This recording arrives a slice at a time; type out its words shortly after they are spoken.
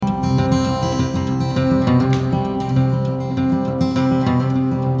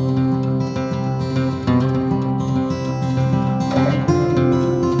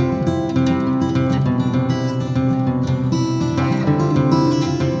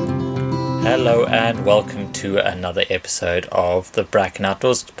Hello and welcome to another episode of the Bracken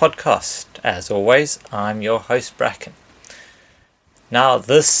Outdoors podcast. As always, I'm your host Bracken. Now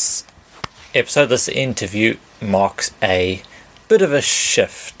this interview marks a bit of a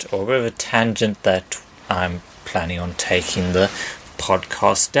shift or a bit of a tangent that I'm planning on taking the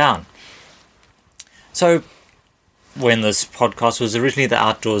podcast down. So when this podcast was originally the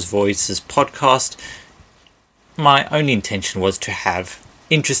Outdoors Voices podcast, my only intention was to have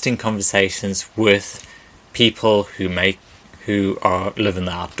interesting conversations with people who live in the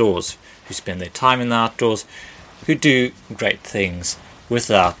outdoors, who spend their time in the outdoors, who do great things with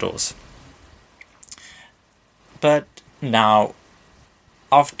the outdoors. But now,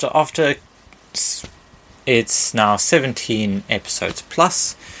 after it's now 17 episodes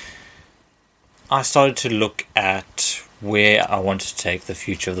plus, I started to look at where I wanted to take the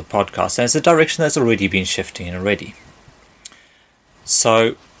future of the podcast, and it's a direction that's already been shifting in already.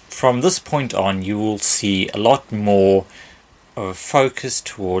 So from this point on, you will see a lot more of a focus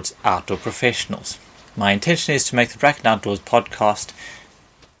towards outdoor professionals. My intention is to make the Bracken Outdoors podcast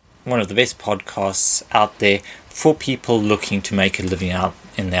one of the best podcasts out there for people looking to make a living out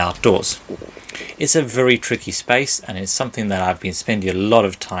in the outdoors. It's a very tricky space, and it's something that I've been spending a lot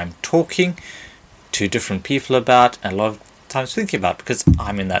of time talking to different people about and a lot of times thinking about, because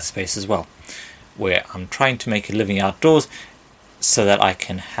I'm in that space as well, where I'm trying to make a living outdoors so that I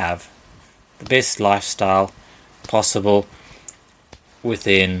can have the best lifestyle possible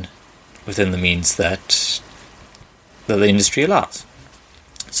within the means that the industry allows.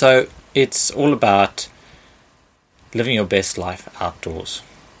 So it's all about living your best life outdoors,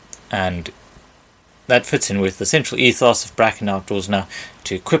 and that fits in with the central ethos of Bracken Outdoors now,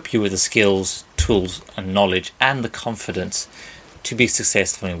 to equip you with the skills, tools and knowledge and the confidence to be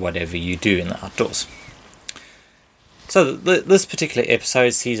successful in whatever you do in the outdoors. So this particular episode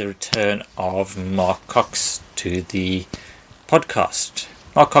sees a return of Mark Cox to the podcast.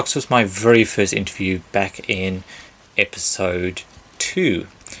 Mark Cox was my very first interview back in episode 2,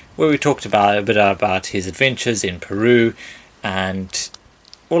 where we talked a bit about his adventures in Peru and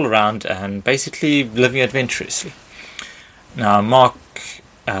all around, and basically living adventurously. Now Mark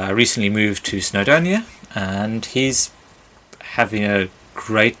recently moved to Snowdonia, and he's having a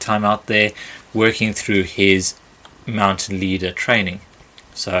great time out there working through his mountain leader training.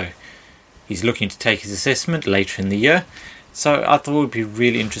 So he's looking to take his assessment later in the year. So I thought it would be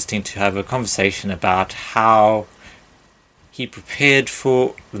really interesting to have a conversation about how he prepared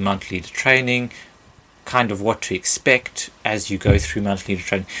for the mountain leader training, kind of what to expect as you go through mountain leader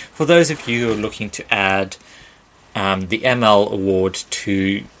training. For those of you who are looking to add the ML award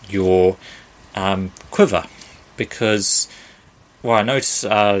to your quiver, because what I notice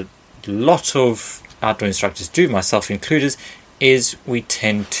a lot of outdoor instructors do, myself included, is we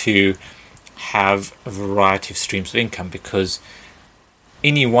tend to have a variety of streams of income, because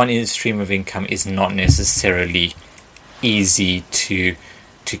any one stream of income is not necessarily easy to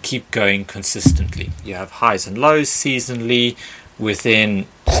keep going consistently. You have highs and lows seasonally within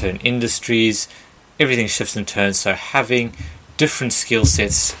certain industries. Everything shifts and turns, so having different skill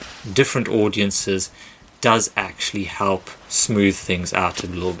sets, different audiences does actually help smooth things out a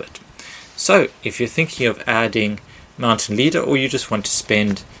little bit. So if you're thinking of adding mountain leader, or you just want to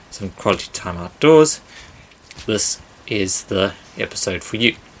spend some quality time outdoors, this is the episode for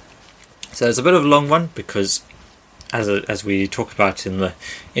you. So it's a bit of a long one, because as we talk about in the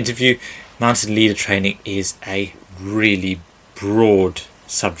interview, mountain leader training is a really broad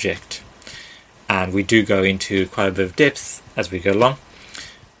subject, and we do go into quite a bit of depth as we go along,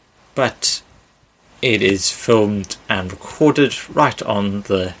 but it is filmed and recorded right on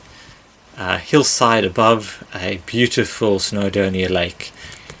the hillside above a beautiful Snowdonia lake.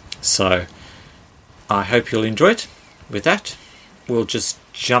 So I hope you'll enjoy it. With that, we'll just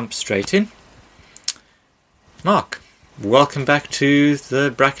jump straight in. Mark, welcome back to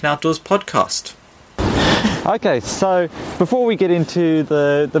the Bracken Outdoors podcast. Okay, so before we get into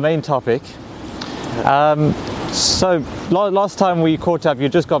the main topic, so last time we caught up, you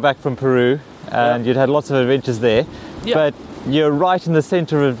just got back from Peru, and you'd had lots of adventures there. Yep. But you're right in the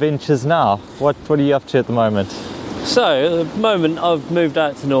centre of adventures now. What are you up to at the moment? So at the moment I've moved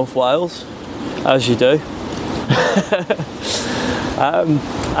out to North Wales, as you do.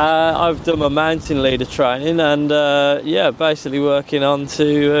 I've done my mountain leader training, and basically working on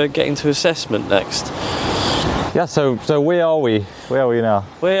to getting to assessment next. Yeah, so where are we? Where are we now?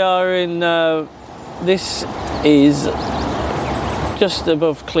 We are in, this is just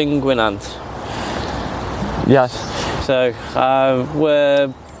above Llangwynant. Yes. So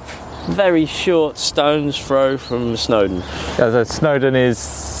we're very short stone's throw from Snowdon. Yeah, so Snowdon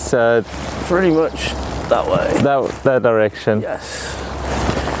is Pretty much that way. that direction. Yes.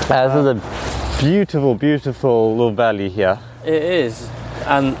 This is a beautiful, beautiful little valley here. It is.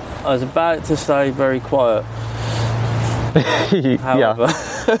 And I was about to stay very quiet. However.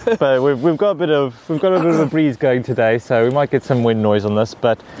 Yeah, but we've got a bit of a breeze going today, so we might get some wind noise on this.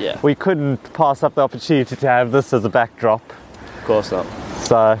 But Yeah. we couldn't pass up the opportunity to have this as a backdrop. Of course not.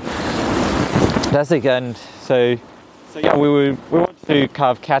 So that's it. And so yeah, we want to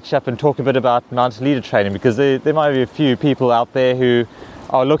kind of catch up and talk a bit about mountain leader training, because there might be a few people out there who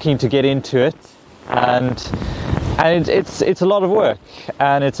are looking to get into it, and it's a lot of work,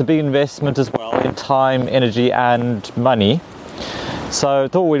 and it's a big investment as well in time, energy, and money. So I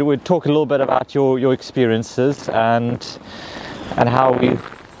thought we'd talk a little bit about your experiences and how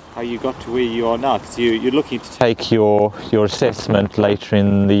you got to where you are now, because you're looking to take your assessment later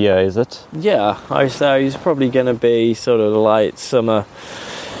in the year, is it? Yeah, I say it's probably going to be sort of late summer,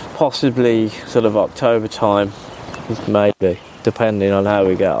 possibly sort of October time, maybe, depending on how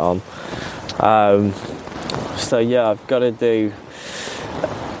we get on. So yeah, I've got to do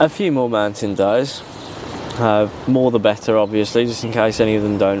a few more mountain days. More the better, obviously, just in case any of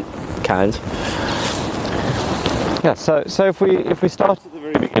them don't count. Yeah, so if we start at the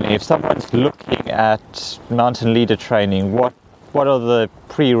very beginning, if someone's looking at mountain leader training, what are the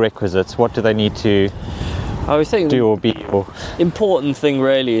prerequisites? What do they need to I think do or be? Or important thing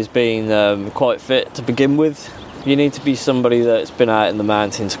really is being quite fit to begin with. You need to be somebody that's been out in the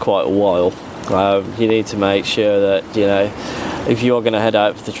mountains quite a while. You need to make sure that, you know, if you're going to head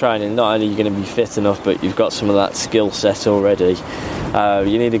out for the training, not only are you going to be fit enough, but you've got some of that skill set already.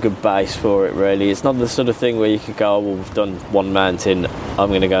 You need a good base for it, really. It's not the sort of thing where you could go, oh, well, we've done one mountain, I'm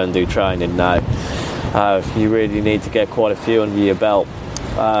going to go and do training now. You really need to get quite a few under your belt.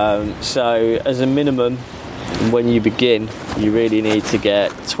 So as a minimum, when you begin, you really need to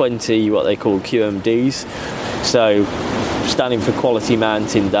get 20 what they call QMDs, so standing for Quality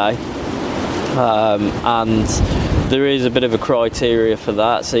Mountain Day. And there is a bit of a criteria for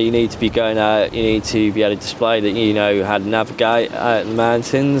that, so you need to be going out, you need to be able to display that you know how to navigate out in the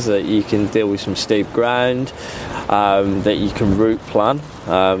mountains, that you can deal with some steep ground, that you can route plan,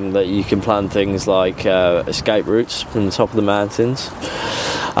 that you can plan things like escape routes from the top of the mountains.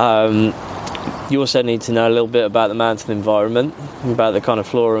 You also need to know a little bit about the mountain environment, about the kind of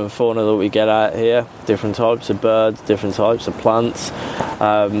flora and fauna that we get out here, different types of birds, different types of plants.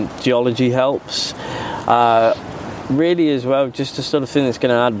 Geology helps. Really as well, just the sort of thing that's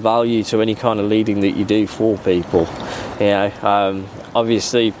going to add value to any kind of leading that you do for people. You know,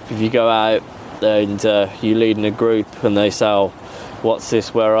 obviously if you go out and you lead in a group and they say, oh, what's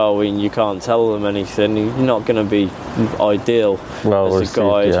this, where are we, and you can't tell them anything, you're not going to be ideal as a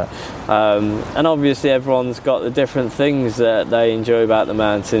guide. Yeah. And obviously everyone's got the different things that they enjoy about the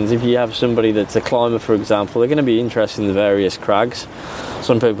mountains. If you have somebody that's a climber, for example, they're going to be interested in the various crags.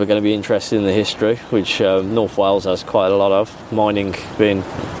 Some people are going to be interested in the history, which North Wales has quite a lot of, mining being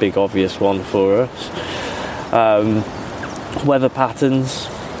a big obvious one for us. Weather patterns,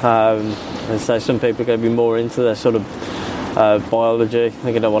 and so some people are going to be more into their sort of biology.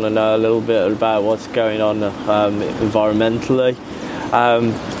 They're going to want to know a little bit about what's going on environmentally,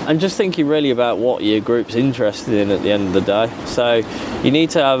 and just thinking really about what your group's interested in at the end of the day. So you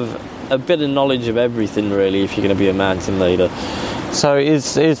need to have a bit of knowledge of everything really if you're going to be a mountain leader. So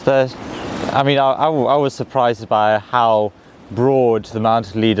is the, I mean, I was surprised by how broad the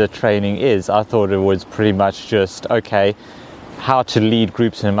mountain leader training is. I thought it was pretty much just, okay, how to lead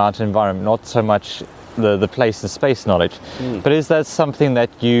groups in a mountain environment, not so much the place and space knowledge. But is that something that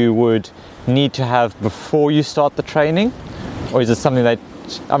you would need to have before you start the training? Or is it something that,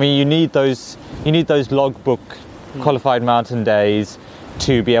 I mean, you need those logbook qualified mountain days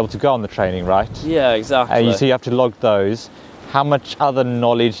to be able to go on the training, right? Yeah, exactly. So you have to log those. How much other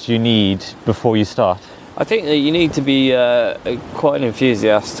knowledge do you need before you start? I think that you need to be quite an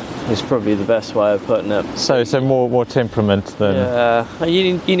enthusiast. Is probably the best way of putting it. So more temperament than. Yeah,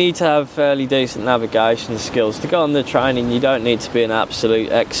 you need to have fairly decent navigation skills to go on the training. You don't need to be an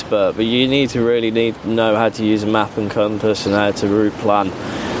absolute expert, but you need to really know how to use a map and compass and how to route plan,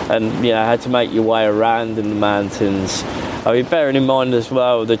 and you know how to make your way around in the mountains. I mean, bearing in mind as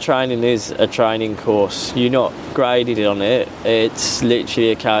well, the training is a training course. You're not graded on it. It's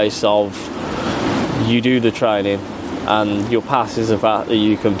literally a case of you do the training and your pass is the fact that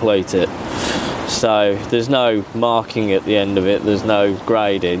you complete it. So there's no marking at the end of it, there's no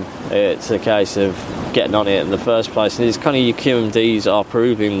grading. It's a case of getting on it in the first place, and it's kind of your QMDs are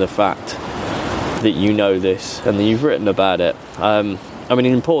proving the fact that you know this and that you've written about it. And I mean,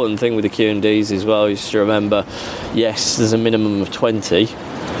 an important thing with the Q&Ds as well is to remember, yes, there's a minimum of 20,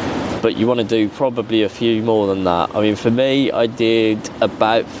 but you want to do probably a few more than that. I mean, for me, I did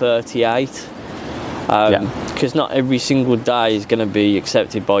about 38. Because not every single day is going to be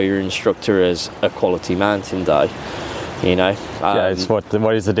accepted by your instructor as a quality mountain day, you know. It's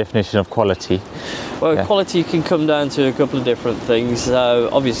what is the definition of quality? Well, quality can come down to a couple of different things.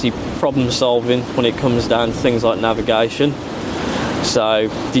 Obviously, problem solving when it comes down to things like navigation. So,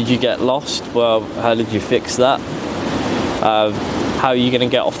 did you get lost? Well, how did you fix that? How are you going to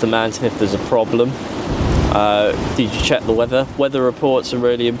get off the mountain if there's a problem? Did you check the weather? Weather reports are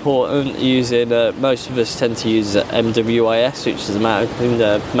really important. Using most of us tend to use MWIS, which is the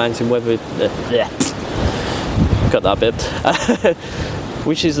mountain weather. Got that bit.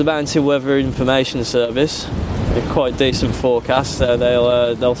 Which is the Mountain Weather Information Service. They're quite decent forecasts. So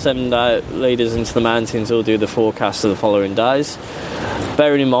they'll send out leaders into the mountains who'll do the forecast of the following days.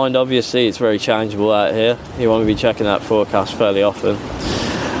 Bearing in mind, obviously, it's very changeable out here. You want to be checking that forecast fairly often.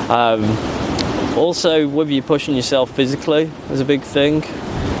 Also, whether you're pushing yourself physically is a big thing.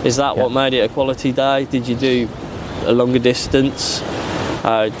 Is that what made it a quality day? Did you do a longer distance?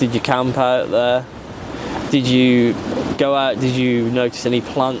 Did you camp out there? Did you go out? Did you notice any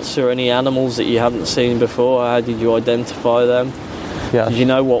plants or any animals that you hadn't seen before? How did you identify them? Yeah. Did you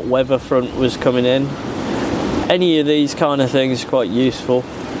know what weather front was coming in? Any of these kind of things are quite useful.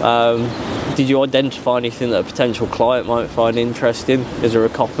 Did you identify anything that a potential client might find interesting? Is there a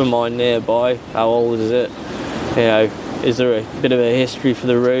copper mine nearby? How old is it? You know, is there a bit of a history for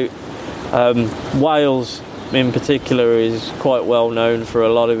the route? Wales in particular is quite well known for a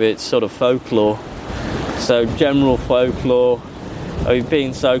lot of its sort of folklore. So general folklore,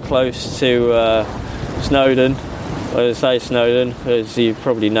 being so close to Snowdon, I say Snowdon, as you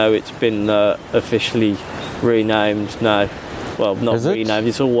probably know, it's been officially renamed now. Well, not renamed,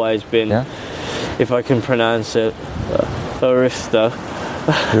 it's always been, if I can pronounce it, Urifta.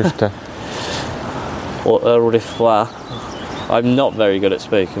 Or Urifla. I'm not very good at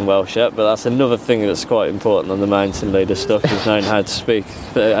speaking Welsh yet, but that's another thing that's quite important on the mountain leader stuff, is knowing how to speak,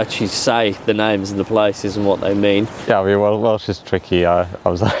 but actually say the names of the places and what they mean. Yeah, I mean, well, Welsh is tricky. I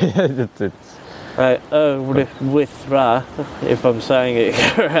was like, Withra, if I'm saying it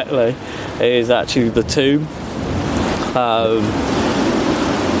correctly, is actually the tomb,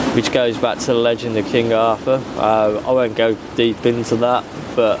 which goes back to the legend of King Arthur. I won't go deep into that,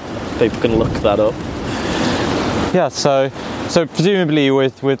 but people can look that up. Yeah, so presumably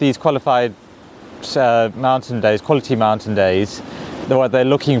with these qualified mountain days, quality mountain days, what they're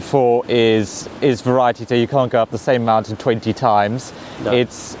looking for is variety. So you can't go up the same mountain 20 times. No.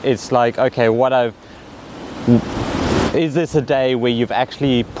 It's like, okay, is this a day where you've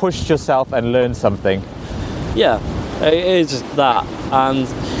actually pushed yourself and learned something? Yeah, it is that. And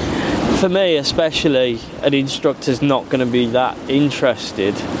for me especially, an instructor's not going to be that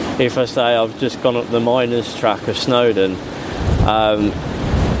interested if I say I've just gone up the miners track of Snowdon.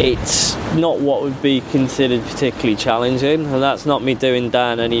 It's not what would be considered particularly challenging, and that's not me doing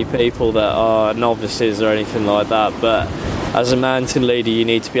down any people that are novices or anything like that, but as a mountain leader you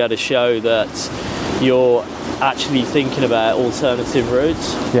need to be able to show that you're actually thinking about alternative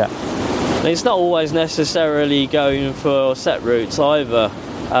routes. Yeah. And it's not always necessarily going for set routes either.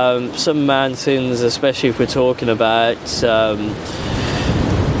 Some mountains, especially if we're talking about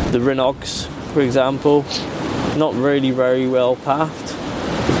the Rhinogs, for example, not really very well pathed,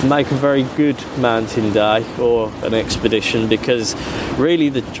 make a very good mountain day or an expedition, because really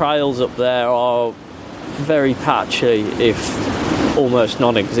the trails up there are very patchy, if almost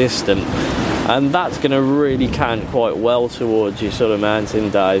non-existent, and that's going to really count quite well towards your sort of mountain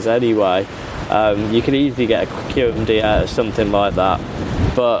days anyway. You can easily get a QMD out of something like that,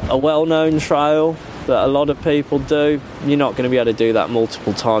 but a well-known trail that a lot of people do, you're not going to be able to do that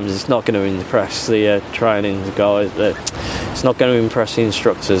multiple times. It's not going to impress the training guys. It's not going to impress the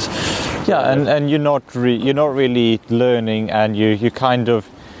instructors. Yeah, and you're not really learning, and you're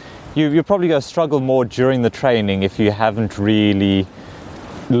probably going to struggle more during the training if you haven't really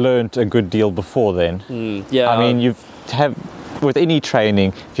learned a good deal before then. Yeah, I mean, with any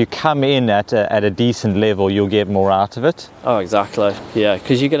training, if you come in at a decent level, you'll get more out of it. Oh, exactly. Yeah,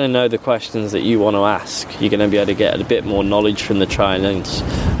 because you're going to know the questions that you want to ask. You're going to be able to get a bit more knowledge from the trainings,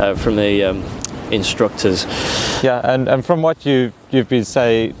 from the instructors. Yeah, and from what you've been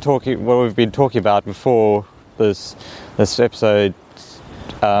what we've been talking about before this episode,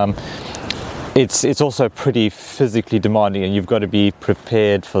 it's also pretty physically demanding, and you've got to be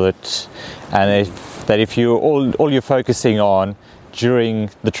prepared for it. And if you all you're focusing on during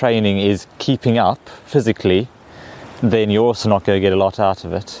the training is keeping up physically, then you're also not going to get a lot out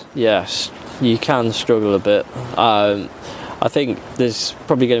of it. Yes, you can struggle a bit. I think there's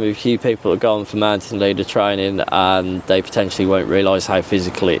probably going to be a few people that go on for mountain leader training and they potentially won't realise how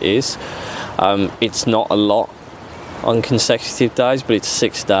physical it is. It's not a lot on consecutive days, but it's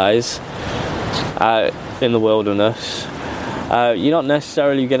 6 days out in the wilderness. You're not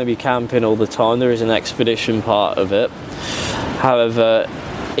necessarily going to be camping all the time. There is an expedition part of it. However,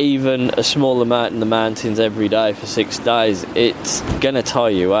 even a small amount in the mountains every day for 6 days, it's going to tire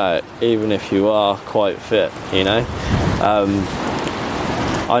you out, even if you are quite fit, you know.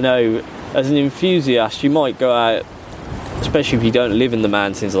 I know as an enthusiast, you might go out, especially if you don't live in the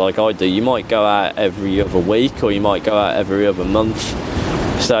mountains like I do, you might go out every other week or you might go out every other month.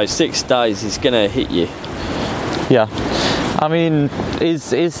 So 6 days is going to hit you. Yeah. I mean, do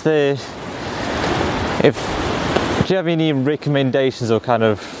you have any recommendations or kind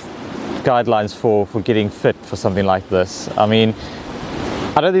of guidelines for getting fit for something like this? I mean,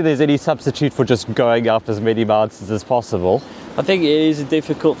 I don't think there's any substitute for just going up as many mountains as possible. I think it is a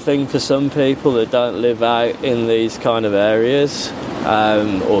difficult thing for some people that don't live out in these kind of areas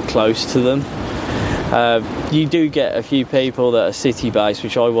or close to them. You do get a few people that are city-based,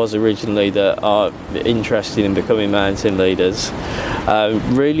 which I was originally, that are interested in becoming mountain leaders.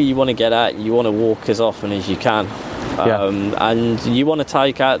 Really, you want to get out and you want to walk as often as you can. And you want to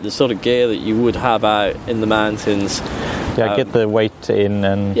take out the sort of gear that you would have out in the mountains. Get the weight in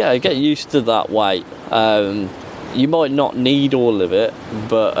and... Yeah, get used to that weight. You might not need all of it,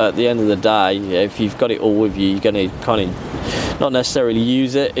 but at the end of the day, if you've got it all with you, you're going to kind of not necessarily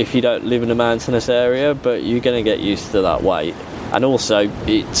use it if you don't live in a mountainous area, but you're going to get used to that weight. And also,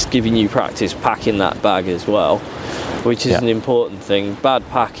 it's giving you practice packing that bag as well, which is an important thing. Bad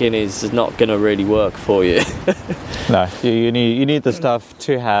packing is not going to really work for you. No, you need the stuff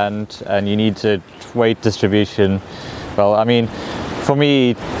to hand, and you need to weight distribution. Well, I mean, for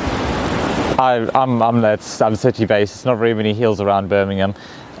me, I'm city based. It's not very many hills around Birmingham,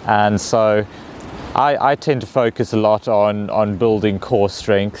 and so I tend to focus a lot on building core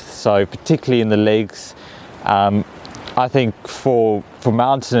strength. So particularly in the legs, I think for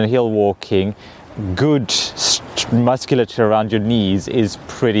mountain and hill walking, good musculature around your knees is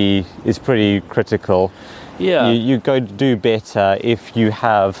pretty critical. Yeah, you're going to do better if you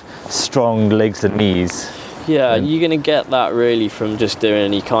have strong legs and knees. Yeah, you're going to get that really from just doing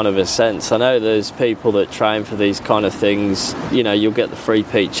any kind of ascents. I know there's people that train for these kind of things. You know, you'll get the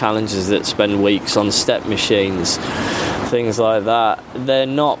 3-peak challenges that spend weeks on step machines, things like that. They're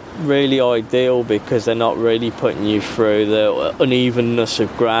not really ideal because they're not really putting you through the unevenness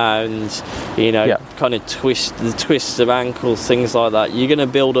of ground, you know, kind of twists of ankles, things like that. You're going to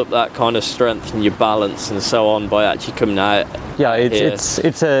build up that kind of strength and your balance and so on by actually coming out. Yeah,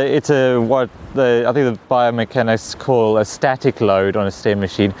 it's a what I think the biomechanics call a static load on a stem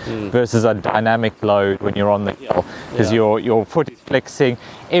machine versus a dynamic load when you're on the hill, because your foot is flexing.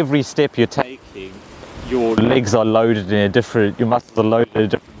 Every step you're taking, your legs are loaded your muscles are loaded in a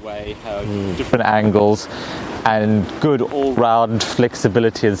different way, have different angles, and good all-round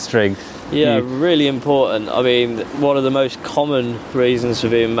flexibility and strength. Yeah, really important. I mean, one of the most common reasons for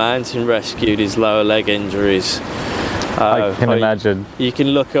being mountain rescued is lower leg injuries. I can imagine. You can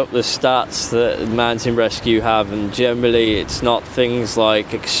look up the stats that mountain rescue have, and generally it's not things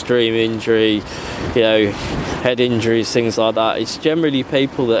like extreme injury, you know, head injuries, things like that. It's generally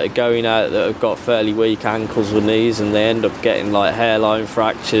people that are going out that have got fairly weak ankles or knees, and they end up getting like hairline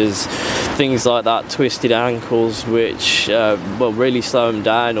fractures, things like that, twisted ankles, which will really slow them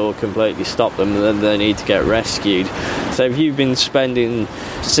down or completely stop them, and then they need to get rescued. So if you've been spending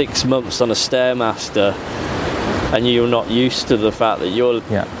 6 months on a Stairmaster and you're not used to the fact that your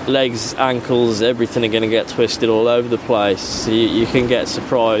legs, ankles, everything are going to get twisted all over the place, you can get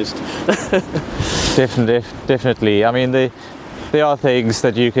surprised. Definitely. I mean, there are things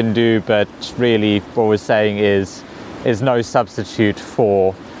that you can do, but really what we're saying is no substitute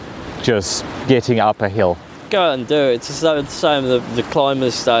for just getting up a hill. Go out and do it. It's the same. The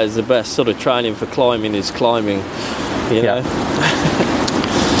climbers say is the best sort of training for climbing is climbing. You know.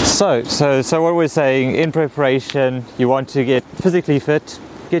 So what we're saying, in preparation, you want to get physically fit,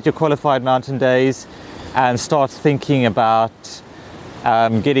 get your qualified mountain days, and start thinking about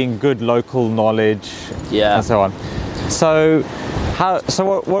getting good local knowledge, and so on. So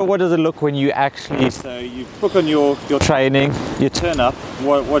what does it look when you actually? So you book on your training, you turn up.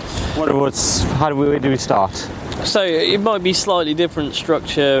 Where do we start? So it might be slightly different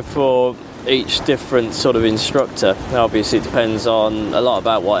structure for each different sort of instructor. Obviously it depends on a lot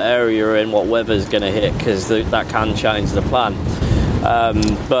about what area you're in, what weather's going to hit, because that can change the plan.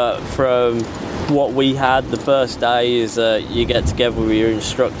 But from what we had the first day is you get together with your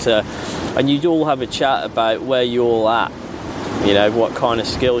instructor and you all have a chat about where you're all at, you know, what kind of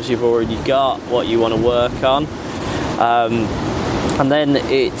skills you've already got, what you want to work on, and then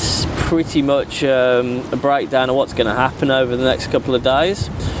it's pretty much a breakdown of what's going to happen over the next couple of days,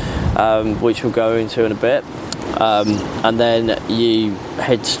 which we'll go into in a bit. And then you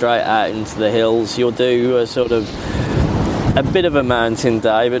head straight out into the hills. You'll do a bit of a mountain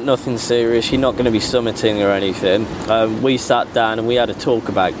day, but nothing serious. You're not going to be summiting or anything. We sat down and we had a talk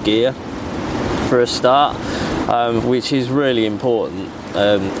about gear for a start, which is really important.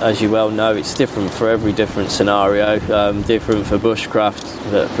 As you well know, it's different for every different scenario, different for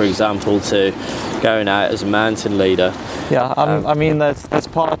bushcraft, for example, to going out as a mountain leader. Yeah, I mean that's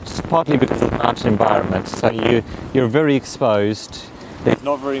partly because of the mountain environment. So you're very exposed. There's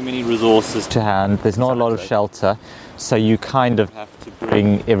not very many resources to hand. There's not a lot of shelter, so you kind of have to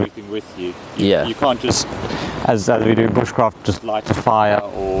bring everything with you. You can't just, as we do in bushcraft, just light a fire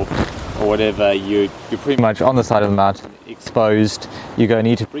or whatever. You're pretty much on the side of the mountain, exposed. You're going to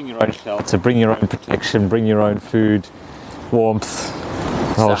need to bring your own shelter, bring your own protection, bring your own food, warmth,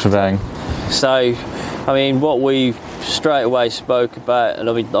 the whole shebang. So, I mean, what we straight away spoke about, and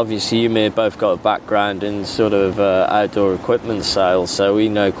obviously you and me have both got a background in sort of outdoor equipment sales, so we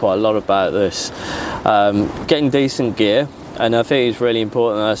know quite a lot about this. Getting decent gear, and I think it's really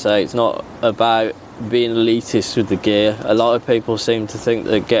important, I say, it's not about being elitist with the gear. A lot of people seem to think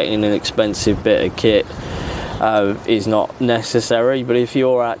that getting an expensive bit of kit is not necessary, but if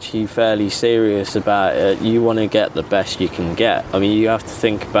you're actually fairly serious about it, you want to get the best you can get. I mean, you have to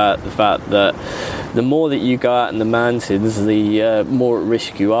think about the fact that the more that you go out in the mountains, the more at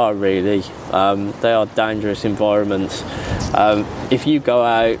risk you are, really. They are dangerous environments. If you go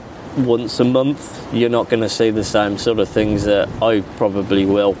out once a month, you're not going to see the same sort of things that I probably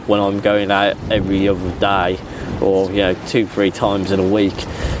will when I'm going out every other day, or 2-3 times in a week.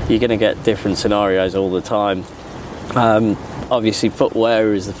 You're going to get different scenarios all the time. Obviously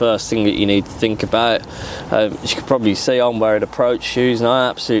footwear is the first thing that you need to think about. As you can probably see, I'm wearing approach shoes and I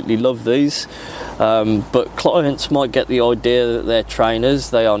absolutely love these, but clients might get the idea that they're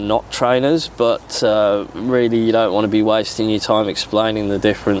trainers. They are not trainers, but really you don't want to be wasting your time explaining the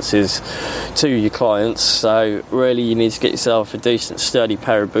differences to your clients. So really you need to get yourself a decent sturdy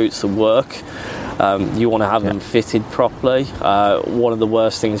pair of boots that work. You want to have them fitted properly. One of the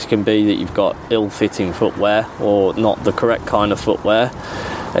worst things can be that you've got ill-fitting footwear or not the correct kind of footwear.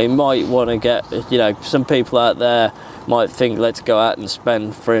 You might want to get, some people out there might think, let's go out and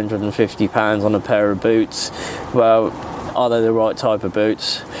spend £350 on a pair of boots. Well, are they the right type of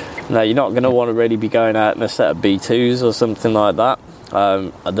boots? No, you're not going to want to really be going out in a set of B2s or something like that.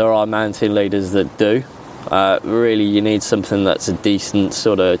 There are mountain leaders that do. Really you need something that's a decent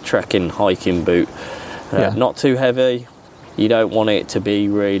sort of trekking, hiking boot. Not too heavy. You don't want it to be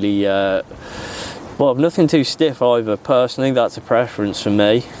really nothing too stiff either. Personally, that's a preference for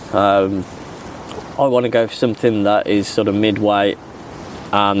me. I want to go for something that is sort of mid-weight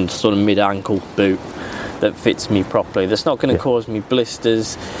and sort of mid-ankle boot that fits me properly, that's not going to cause me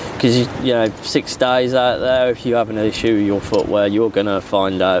blisters, because 6 days out there, if you have an issue with your footwear, you're going to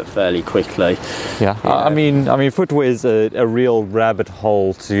find out fairly quickly. I mean footwear is a real rabbit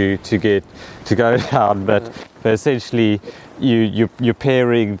hole to go down, but essentially you're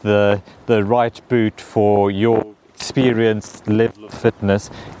pairing the right boot for your experience, level of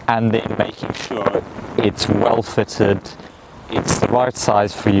fitness, and then making sure it's well fitted, it's the right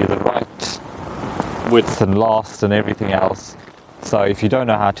size for you, the right width and last and everything else. So if you don't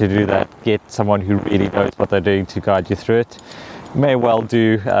know how to do that, get someone who really knows what they're doing to guide you through it. May well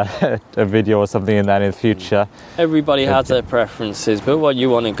do a video or something in that in the future. Everybody has their preferences, but what you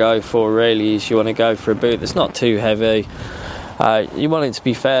want to go for really is you want to go for a boot that's not too heavy. You want it to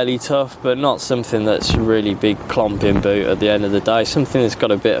be fairly tough, but not something that's a really big clomping boot at the end of the day. Something that's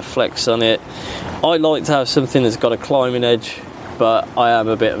got a bit of flex on it. I like to have something that's got a climbing edge, but I am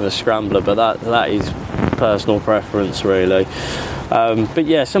a bit of a scrambler, but that is personal preference really. But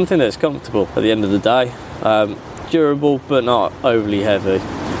yeah, something that's comfortable at the end of the day. Durable, but not overly heavy.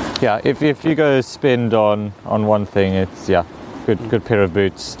 Yeah, if you go spend on one thing, it's good pair of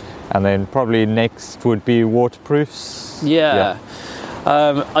boots. And then probably next would be waterproofs.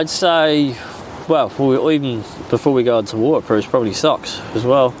 I'd say, even before we go on to waterproofs, probably socks as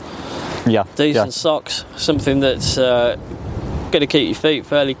well. Decent socks, something that's going to keep your feet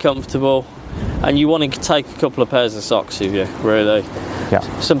fairly comfortable, and you want to take a couple of pairs of socks with you, really.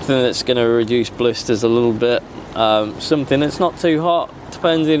 Something that's going to reduce blisters a little bit, something that's not too hot,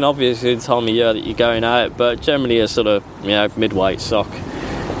 depending obviously the time of year that you're going out, but generally a sort of mid-weight sock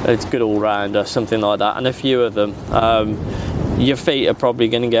it's good all-rounder, something like that, and a few of them. Your feet are probably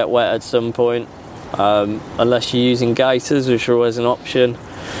going to get wet at some point, unless you're using gaiters, which are always an option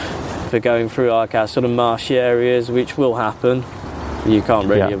for going through like our sort of marshy areas, which will happen. You can't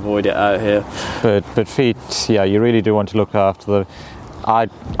really avoid it out here. But feet, you really do want to look after them.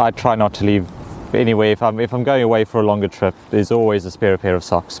 I try not to leave anyway. If I'm going away for a longer trip, there's always a spare pair of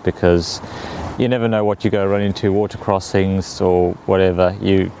socks, because you never know what you go run into, water crossings or whatever. And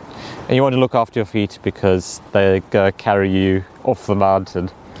you want to look after your feet, because they go carry you off the mountain.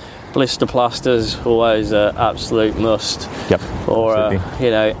 Blister plasters, always an absolute must. Yep. Or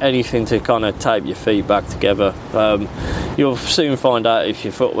anything to kind of tape your feet back together. You'll soon find out if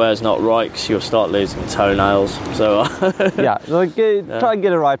your footwear's not right, because you'll start losing toenails. So try and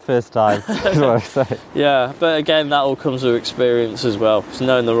get it right first time. Is what I say. Yeah, but again, that all comes with experience as well. It's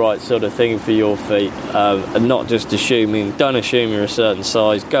knowing the right sort of thing for your feet, and not just assuming. Don't assume you're a certain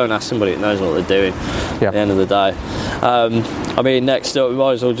size. Go and ask somebody that knows what they're doing. At the end of the day. Next up, we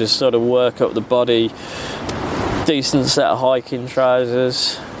might as well just sort of work up the body. Decent set of hiking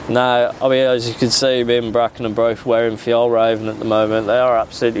trousers. Now, as you can see, me and Bracken are both wearing Fjallraven at the moment. They are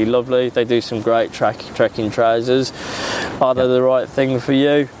absolutely lovely. They do some great trekking trousers. Are they the right thing for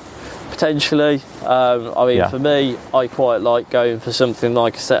you? Potentially. For me, I quite like going for something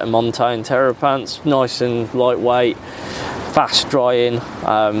like a set of Montane Terra pants. Nice and lightweight, fast drying.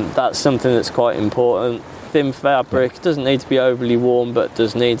 That's something that's quite important. Thin fabric, doesn't need to be overly warm, but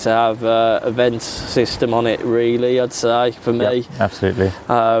does need to have a vent system on it, really, I'd say, for me. Absolutely.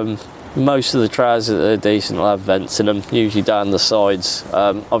 Most of the trousers that are decent will have vents in them, usually down the sides.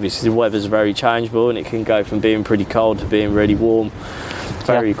 Obviously the weather's very changeable, and it can go from being pretty cold to being really warm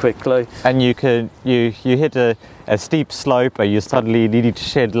very quickly. And you hit a steep slope, or you suddenly needing to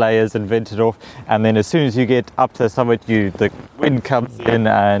shed layers and vent it off, and then as soon as you get up to the summit, the wind comes in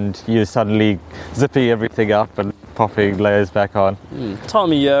and you're suddenly zipping everything up and popping layers back on.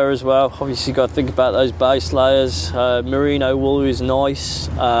 Time of year as well, obviously you've got to think about those base layers. Merino wool is nice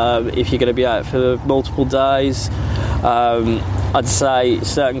if you're going to be out for multiple days. I'd say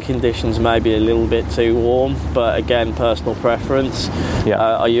certain conditions may be a little bit too warm, but again, personal preference.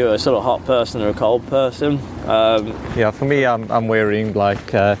 Are you a sort of hot person or a cold person? For me, I'm wearing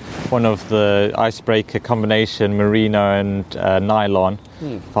like one of the icebreaker combination merino and nylon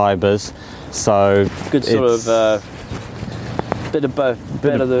fibres. So good sort of bit of both,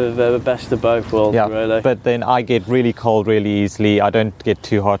 bit of the best of both worlds, really. But then I get really cold really easily. I don't get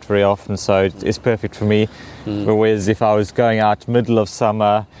too hot very often, so it's perfect for me. Whereas if I was going out middle of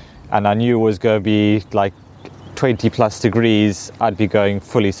summer and I knew it was going to be like 20 plus degrees, I'd be going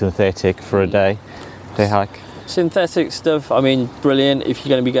fully synthetic for a day hike. Synthetic stuff, brilliant if you're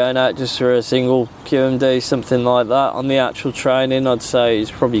going to be going out just for a single QMD, something like that. On the actual training, I'd say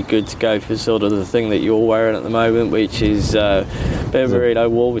it's probably good to go for sort of the thing that you're wearing at the moment, which is a bit of merino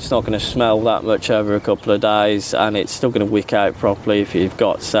wool. It's not going to smell that much over a couple of days, and it's still going to wick out properly if you've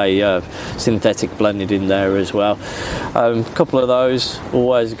got, say, synthetic blended in there as well. A couple of those,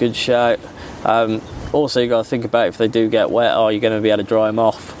 always a good shout. Also, you've got to think about if they do get wet, are you going to be able to dry them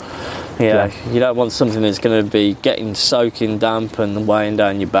off? You don't want something that's going to be getting soaking damp and weighing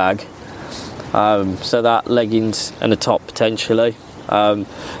down your bag. So that, leggings and a top potentially. And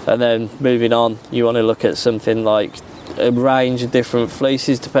then moving on, you want to look at something like a range of different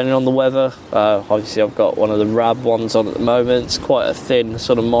fleeces depending on the weather. Obviously I've got one of the Rab ones on at the moment. It's quite a thin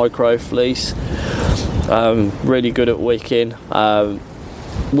sort of micro fleece. Really good at wicking.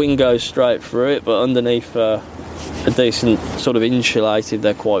 Wind goes straight through it, but underneath a decent sort of insulated,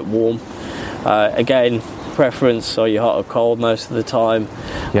 they're quite warm. Again, preference, are you hot or cold most of the time?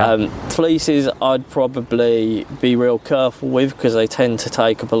 Fleeces I'd probably be real careful with, because they tend to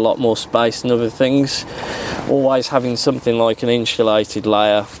take up a lot more space than other things. Always having something like an insulated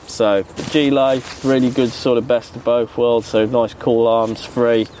layer. So the G-lay, really good sort of best of both worlds, so nice cool arms,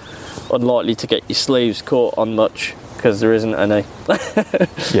 free, unlikely to get your sleeves caught on much, because there isn't any.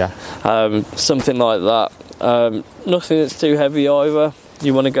 Something like that. Nothing that's too heavy either.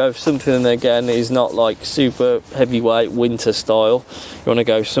 You want to go for something that again is not like super heavyweight winter style. You want to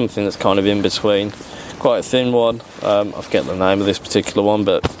go for something that's kind of in between. Quite a thin one. I forget the name of this particular one,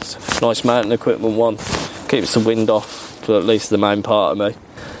 but it's a nice mountain equipment one. Keeps the wind off for at least the main part of me.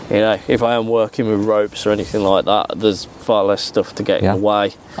 If I am working with ropes or anything like that, there's far less stuff to get in the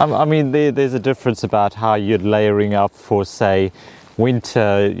way. There's a difference about how you're layering up for, say,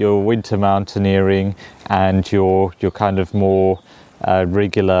 your winter mountaineering and your kind of more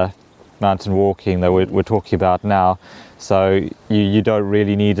regular mountain walking that we're talking about now. So you don't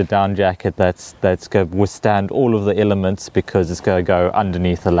really need a down jacket that's going to withstand all of the elements, because it's going to go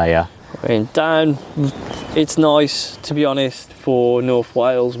underneath a layer. I mean, down, it's nice, to be honest, for North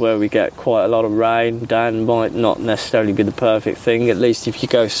Wales where we get quite a lot of rain. Down might not necessarily be the perfect thing. At least if you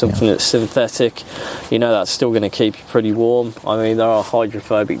go something that's synthetic, you know that's still going to keep you pretty warm. I mean, there are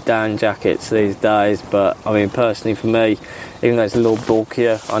hydrophobic down jackets these days, but I mean, personally for me, even though it's a little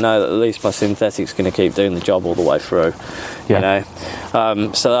bulkier, I know that at least my synthetic's going to keep doing the job all the way through. You know,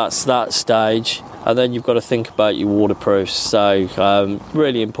 so that's that stage. And then you've got to think about your waterproofs. So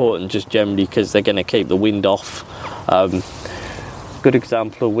really important, just generally, because they're going to keep the wind off. Good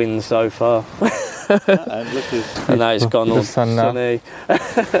example of wind so far. And now it's gone all sunny.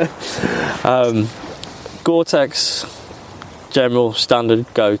 Gore-Tex, general standard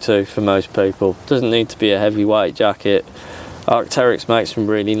go-to for most people. Doesn't need to be a heavyweight jacket. Arc'teryx makes some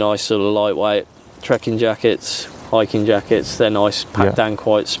really nice sort of lightweight trekking jackets, hiking jackets. They're nice, packed down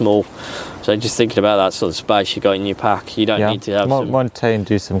quite small. So just thinking about that sort of space you got in your pack, you don't need to have Montaigne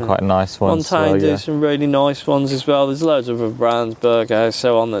do some quite nice ones. Montaigne do some really nice ones as well. There's loads of other brands, Burghouse,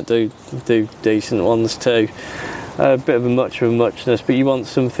 so on, that do decent ones too. A bit of a muchness, but you want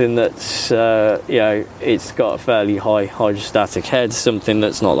something that's it's got a fairly high hydrostatic head, something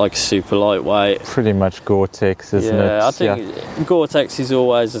that's not like a super lightweight. Pretty much Gore-Tex, isn't it? I think Gore-Tex is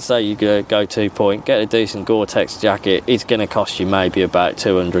always, I say, you go-to point. Get a decent Gore-Tex jacket. It's going to cost you maybe about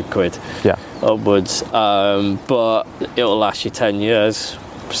 200 quid upwards, but it'll last you 10 years.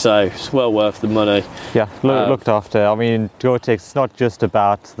 So it's well worth the money. Looked after. I mean, Gore-Tex is not just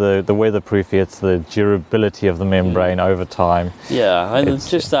about the weatherproof, it's the durability of the membrane over time. And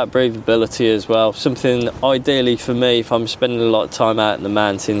just that breathability as well. Something ideally for me, if I'm spending a lot of time out in the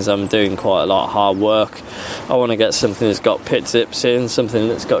mountains, I'm doing quite a lot of hard work, I want to get something that's got pit zips in, something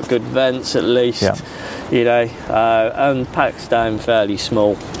that's got good vents at least, and packs down fairly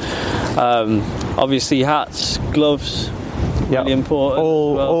small. Obviously hats, gloves, really important.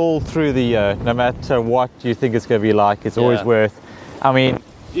 All through the year, no matter what you think it's going to be like, it's always worth. I mean,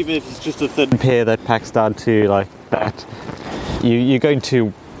 even if it's just a thin pair that packs down to like that, you're going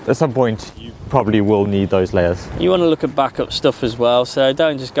to, at some point, you probably will need those layers. You want to look at backup stuff as well, so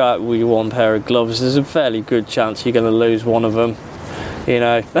don't just go out with your one pair of gloves. There's a fairly good chance you're going to lose one of them. You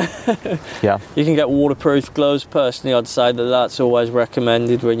know, you can get waterproof gloves. Personally, I'd say that's always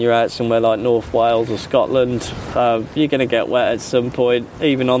recommended when you're out somewhere like North Wales or Scotland. You're going to get wet at some point.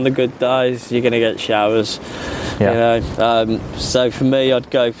 Even on the good days, you're going to get showers. You know, so for me, I'd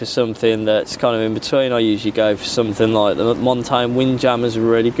go for something that's kind of in between. I usually go for something like the Montaigne Windjammer's a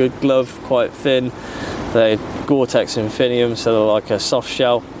really good glove, quite thin. They're Gore-Tex Infinium, so they're like a soft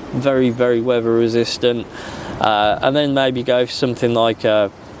shell, very, very weather resistant. And then maybe go for something like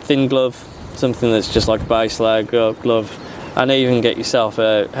a thin glove, something that's just like a base layer glove, and even get yourself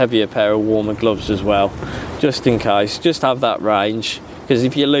a heavier pair of warmer gloves as well, just in case. Just have that range, because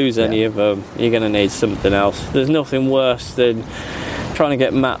if you lose any of them, you're going to need something else. There's nothing worse than trying to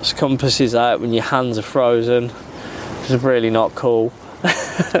get maps, compasses out when your hands are frozen. It's really not cool.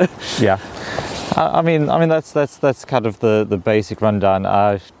 I mean that's kind of the basic rundown.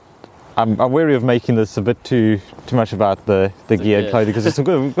 I'm wary of making this a bit too much about the gear and clothing, because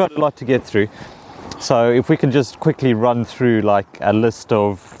we've got a lot to get through. So if we can just quickly run through like a list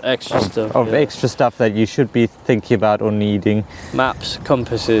of extra stuff that you should be thinking about or needing. Maps,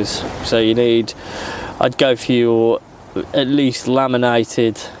 compasses. So I'd go for your at least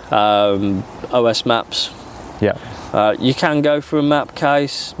laminated OS maps. You can go for a map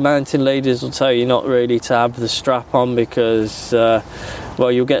case. Mountain leaders will tell you not really to have the strap on, because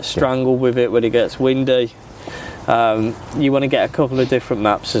you'll get strangled with it when it gets windy. You want to get a couple of different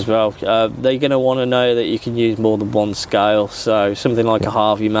maps as well. They're going to want to know that you can use more than one scale, so something like a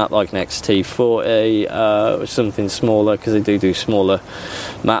Harvey map, like an XT40, or something smaller, because they do smaller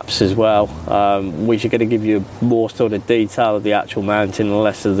maps as well, which are going to give you more sort of detail of the actual mountain and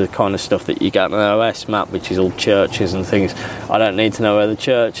less of the kind of stuff that you get on an OS map, which is all churches and things. I don't need to know where the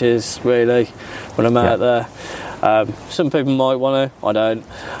church is really when I'm out there. Some people might want to, I don't.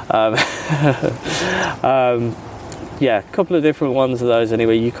 A couple of different ones of those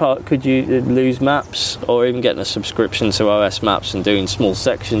anyway. Could you lose maps, or even getting a subscription to OS Maps and doing small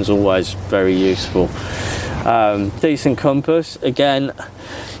sections, always very useful. Decent compass, again,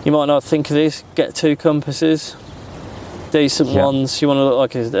 you might not think of this, get 2 compasses. Decent ones, you want to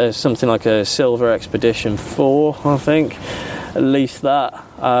look like something like a Silver Expedition 4, I think, at least that.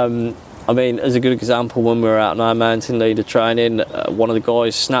 I mean, as a good example, when we were out on our mountain leader training, one of the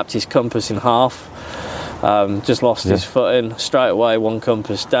guys snapped his compass in half, just lost his footing straight away, one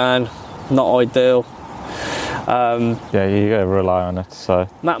compass down, not ideal. Yeah, you gotta rely on it. So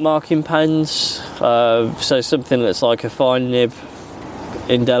Map marking pens, so something that's like a fine nib,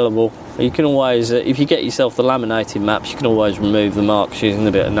 indelible. You can always, if you get yourself the laminated maps, you can always remove the marks using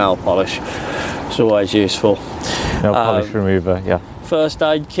a bit of nail polish. It's always useful. nail polish remover, yeah. First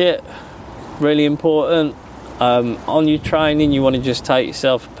aid kit, really important. On your training, you want to just take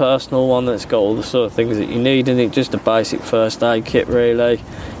yourself a personal one that's got all the sort of things that you need in it, just a basic first aid kit really.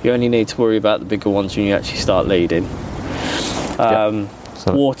 You only need to worry about the bigger ones when you actually start leading.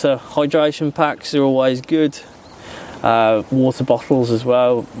 Water, hydration packs are always good. Water bottles as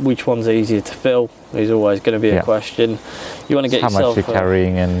well, which one's easier to fill is always going to be a question. You want to get how yourself much you're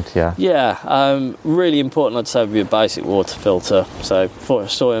carrying, and really important, I'd say, would be a basic water filter. So for a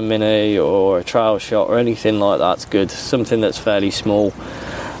Sawyer Mini or a trail shot or anything like that's good. Something that's fairly small,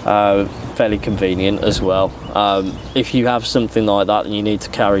 fairly convenient as well. If you have something like that, then you need to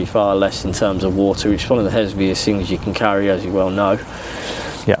carry far less in terms of water, which is one of the heaviest things you can carry, as you well know.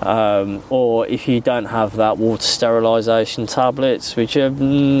 Or if you don't have that, water sterilisation tablets, which are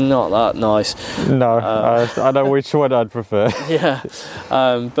not that nice. No, I know which one I'd prefer.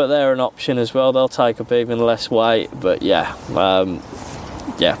 But they're an option as well. They'll take up even less weight, but personal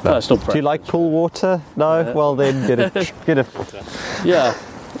preference. Do you like pool water? No? Well then, get a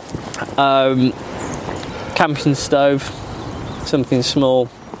camping stove, something small,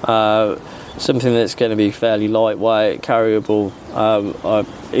 something that's going to be fairly lightweight, carryable.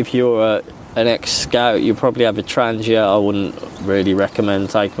 If you're an ex-scout, you probably have a transier. I wouldn't really recommend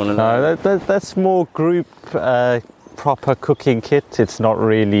taking one of those. No, that's more group proper cooking kit. It's not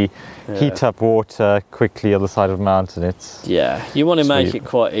really heat up water quickly on the side of a mountain. You want to make it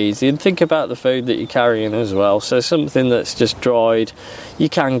quite easy, and think about the food that you're carrying as well. So something that's just dried. You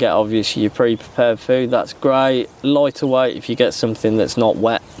can get obviously your pre-prepared food, that's great. Lighter weight if you get something that's not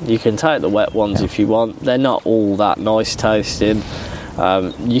wet. You can take the wet ones if you want. They're not all that nice tasting.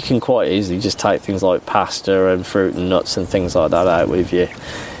 You can quite easily just take things like pasta and fruit and nuts and things like that out with you.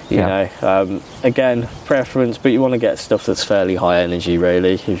 You know, again, preference, but you want to get stuff that's fairly high energy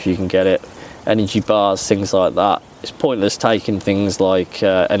really, if you can get it. Energy bars, things like that. It's pointless taking things like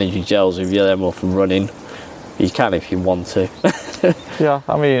energy gels with you, them off and running. You can if you want to.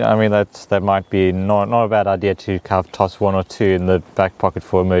 I mean that might be not a bad idea to kind of toss one or two in the back pocket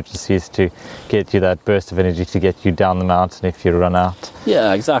for emergencies to get you that burst of energy to get you down the mountain if you run out.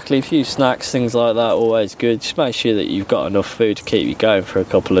 Yeah, exactly. A few snacks, things like that, always good. Just make sure that you've got enough food to keep you going for a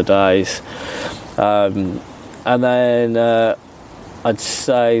couple of days. And then I'd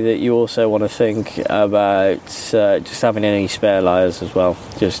say that you also want to think about just having any spare layers as well.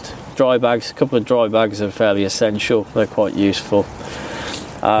 Just dry bags, a couple of dry bags are fairly essential. They're quite useful.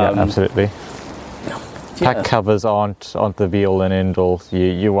 Absolutely. Pack covers aren't the be all and end all.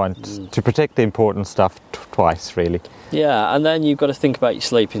 You want to protect the important stuff twice, really. Yeah, and then you've got to think about your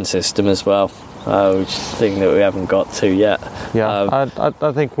sleeping system as well, which is a thing that we haven't got to yet.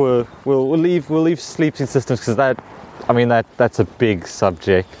 I think we'll leave sleeping systems because that's a big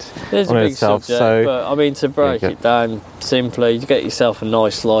subject. It is a big subject, but to break it down simply, you get yourself a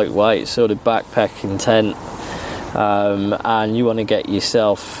nice lightweight sort of backpacking tent, and you want to get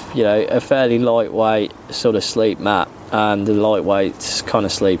yourself, a fairly lightweight sort of sleep mat and a lightweight kind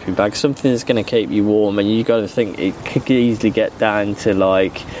of sleeping bag, something that's going to keep you warm. And you got to think it could easily get down to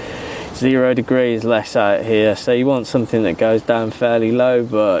like 0 degrees less out here, so you want something that goes down fairly low,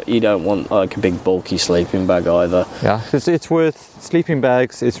 but you don't want like a big bulky sleeping bag either. It's worth sleeping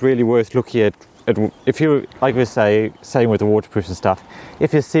bags. It's really worth looking at if you, like we saying with the waterproof and stuff,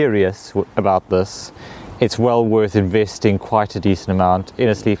 if you're serious about this, it's well worth investing quite a decent amount in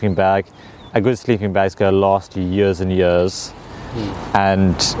a sleeping bag. A good sleeping bag is going to last you years and years.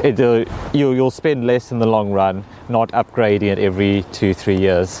 And you'll spend less in the long run, not upgrading it every 2-3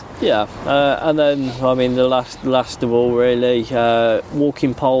 years. And then the last of all really,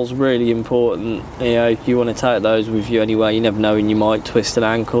 walking poles, really important. You want to take those with you anyway. You never know when you might twist an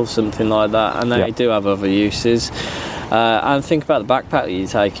ankle, something like that, and they do have other uses. And think about the backpack that you're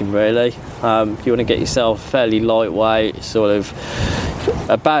taking really. You want to get yourself fairly lightweight, sort of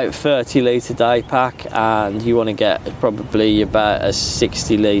about 30 litre day pack, and you want to get probably about a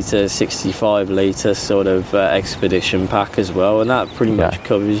 60 litre, 65 litre sort of expedition pack as well, and that pretty much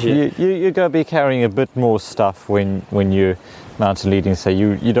covers you. You're going to be carrying a bit more stuff when you're mountain leading, so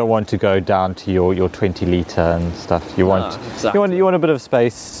you don't want to go down to your 20 litre and stuff. You want a bit of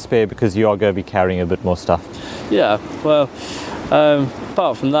space spare because you are going to be carrying a bit more stuff.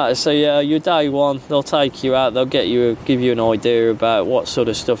 Apart from that, so your day one, they'll take you out, they'll give you an idea about what sort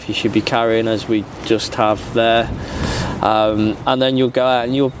of stuff you should be carrying, as we just have there. And then you'll go out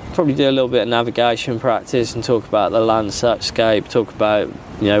and you'll probably do a little bit of navigation practice and talk about the landscape, talk about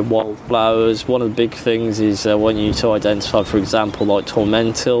wildflowers. One of the big things is I want you to identify, for example, like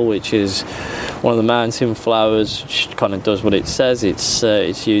tormentil, which is one of the mountain flowers, which kind of does what it says.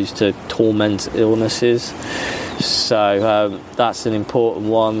 It's used to torment illnesses. So that's an important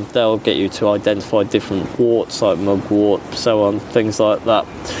one. They'll get you to identify different warts like mugwort, so on, things like that.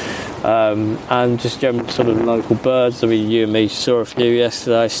 And just general sort of local birds. I mean, you and me saw a few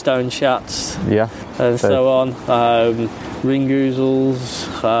yesterday, stone chats, and so on, ringoozles.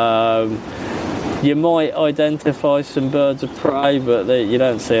 You might identify some birds of prey, but you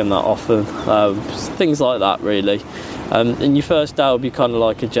don't see them that often. Things like that, really. And your first day will be kind of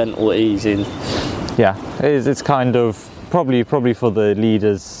like a gentle easing. Yeah, it's kind of probably for the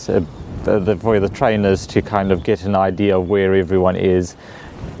leaders, for the trainers to kind of get an idea of where everyone is,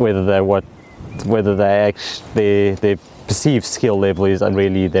 whether their perceived skill level is and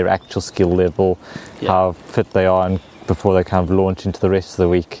really their actual skill level, how fit they are, and before they kind of launch into the rest of the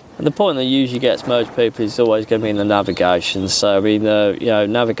week. And the point that usually gets most people is always going to be in the navigation. So I mean,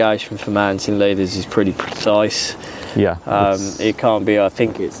 navigation for mountain leaders is pretty precise. Yeah. It can't be. I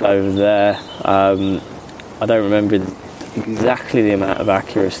think it's over there. I don't remember exactly the amount of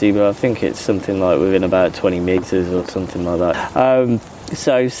accuracy, but I think it's something like within about 20 metres or something like that.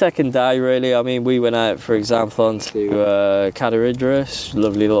 So second day, really, I mean, we went out, for example, onto Cadaridris,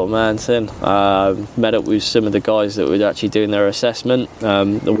 lovely little mountain. Met up with some of the guys that were actually doing their assessment.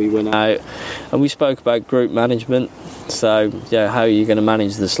 And we went out and we spoke about group management. So, how are you going to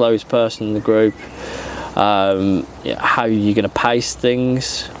manage the slowest person in the group? How are you going to pace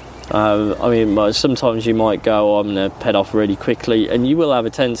things? I mean, sometimes you might go, I'm going to head off really quickly, and you will have a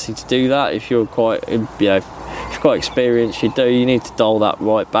tendency to do that if you're quite, if you're quite experienced. You need to dial that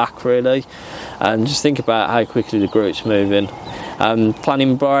right back, really, and just think about how quickly the group's moving.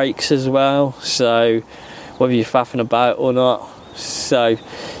 Planning breaks as well, so whether you're faffing about or not. So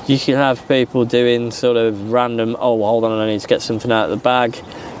you can have people doing sort of random, hold on, I need to get something out of the bag.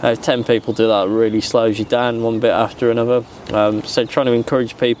 10 people do that, really slows you down one bit after another. So trying to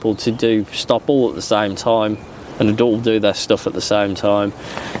encourage people to stop all at the same time and all do their stuff at the same time.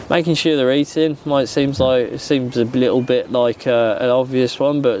 Making sure they're eating seems a little bit like an obvious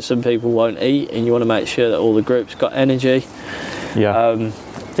one, but some people won't eat, and you want to make sure that all the group's got energy.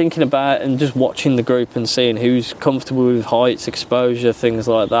 Thinking about and just watching the group and seeing who's comfortable with heights, exposure, things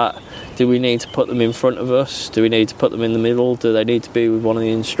like that. Do we need to put them in front of us? Do we need to put them in the middle? Do they need to be with one of the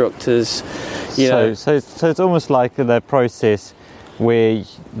instructors? So it's almost like the process where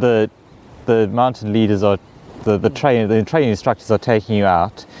the mountain leaders are the training instructors are taking you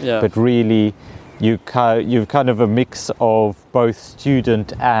out, but really you've kind of a mix of both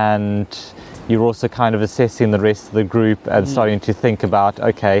student, and you're also kind of assessing the rest of the group and starting to think about,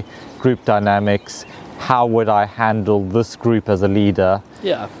 okay, group dynamics, how would I handle this group as a leader?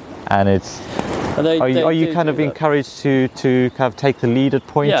 Yeah. And it's... Are you kind of encouraged to kind of take the lead at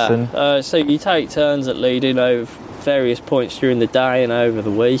points? Yeah, so you take turns at leading over various points during the day and over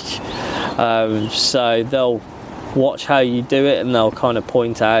the week. So they'll watch how you do it and they'll kind of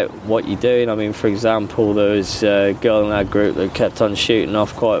point out what you're doing. I mean, for example, there was a girl in our group that kept on shooting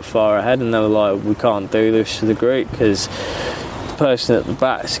off quite far ahead, and they were like, we can't do this for the group because the person at the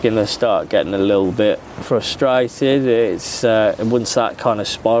back's going to start getting a little bit frustrated. It's once that kind of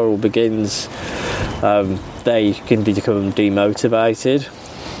spiral begins, they can become demotivated.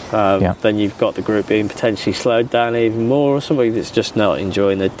 Then you've got the group being potentially slowed down even more, or somebody that's just not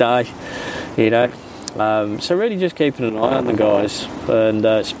enjoying the day, so really just keeping an eye on the guys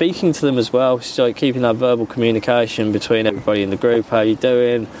and speaking to them as well, so keeping that verbal communication between everybody in the group. How you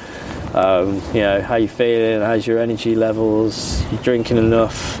doing? How you feeling? How's your energy levels? You drinking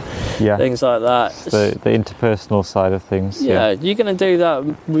enough? Things like that. The interpersonal side of things. You're going to do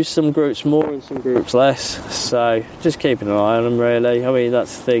that with some groups more and some groups less. So just keeping an eye on them, really. I mean,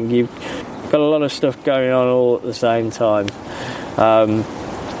 that's the thing. You've got a lot of stuff going on all at the same time.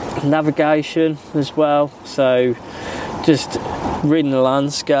 Navigation as well. So just reading the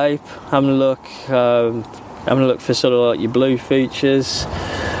landscape, having a look for sort of like your blue features,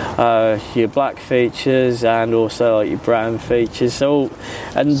 your black features, and also like your brown features.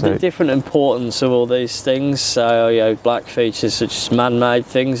 The different importance of all these things. So black features such as man-made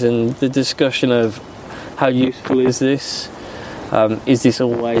things, and the discussion of how useful is this? Is this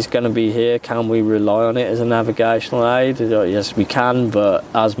always going to be here? Can we rely on it as a navigational aid? Yes, we can, but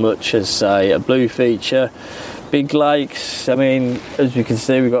as much as say a blue feature, Big lakes, I mean, as you can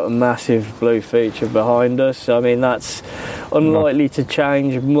see, we've got a massive blue feature behind us. So, I mean, that's unlikely to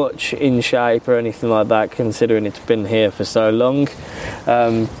change much in shape or anything like that, considering it's been here for so long.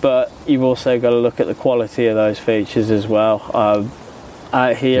 But you've also got to look at the quality of those features as well.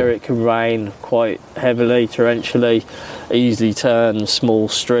 Out here it can rain quite heavily, torrentially, easily turn small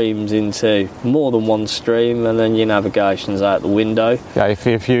streams into more than one stream, and then your navigation's out the window. Yeah,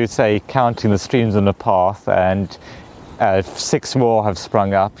 if you say counting the streams on the path and 6 more have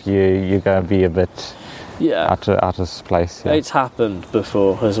sprung up, you're going to be a bit out of place. Yeah. It's happened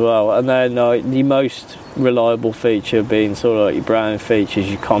before as well. And then the most reliable feature being sort of like your brown features,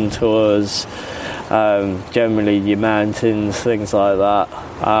 your contours, generally your mountains, things like that.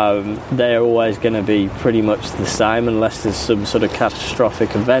 They're always going to be pretty much the same unless there's some sort of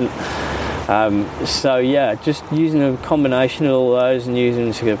catastrophic event. So yeah, just using a combination of all those and using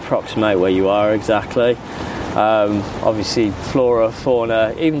them to approximate where you are exactly. Obviously flora,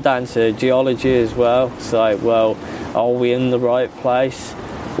 fauna, even down to geology as well. So, well, are we in the right place?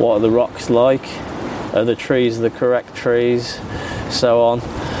 What are the rocks like? Are the trees the correct trees? So on.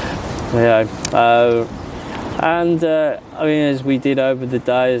 Yeah, I mean, as we did over the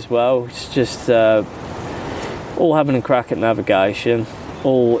day as well, it's just all having a crack at navigation,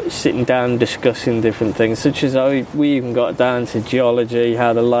 all sitting down discussing different things, such as we even got down to geology,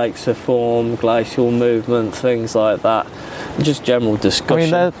 how the lakes are formed, glacial movement, things like that, just general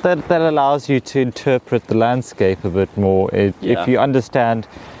discussion. I mean, that allows you to interpret the landscape a bit more. If you understand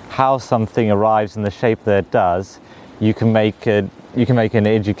how something arrives in the shape that it does, you can make an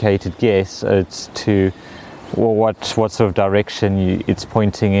educated guess as to what sort of direction it's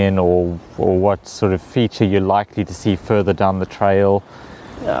pointing in, or what sort of feature you're likely to see further down the trail.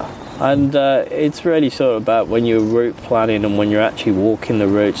 Yeah, and it's really sort of about when you're route planning and when you're actually walking the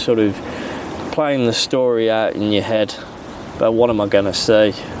route, sort of playing the story out in your head about what am I going to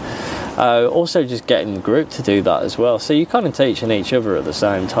see. Also just getting the group to do that as well, so you're kind of teaching each other at the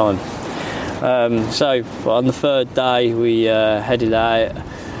same time. So on the third day we headed out,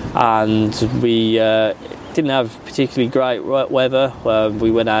 and we didn't have particularly great weather. We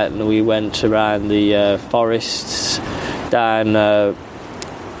went out and we went around the forests down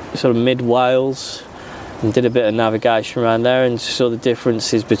sort of mid-Wales and did a bit of navigation around there, and saw the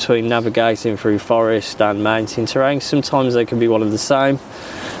differences between navigating through forest and mountain terrain. Sometimes they can be one of the same.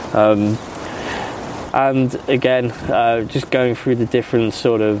 And again, just going through the different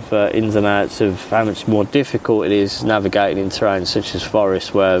sort of ins and outs of how much more difficult it is navigating in terrain such as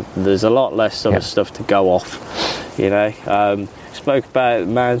forest, where there's a lot less sort of stuff to go off, you know. Spoke about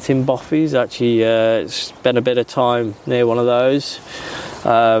mountain boffies, actually spent a bit of time near one of those.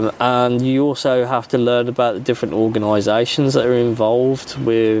 And you also have to learn about the different organisations that are involved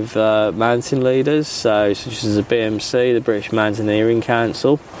with mountain leaders, so such as the BMC, the British Mountaineering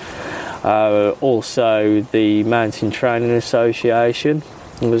Council. Also the Mountain Training Association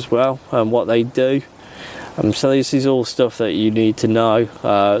as well, and what they do. So this is all stuff that you need to know.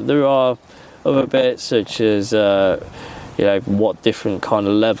 There are other bits such as what different kind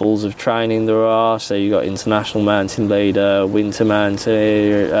of levels of training there are. So you've got International Mountain Leader, Winter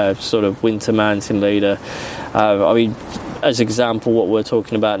Mountain, sort of Winter Mountain Leader. I mean, as example, what we're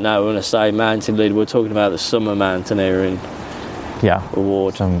talking about now, when I say Mountain Leader, we're talking about the Summer Mountaineering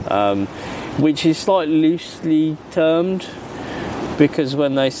Award, which is slightly loosely termed, because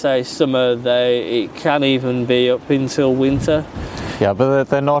when they say summer, it can even be up until winter. Yeah, but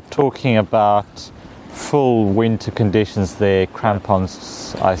they're not talking about full winter conditions there,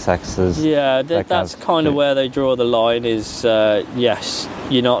 crampons, ice axes. Yeah, that's kind of where they draw the line. Is yes,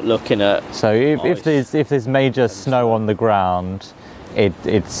 you're not looking at. So if there's major snow on the ground,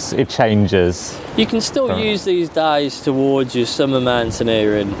 it changes. You can still use these days towards your summer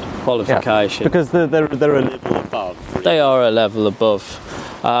mountaineering qualification, because they're a level above. They are a level above,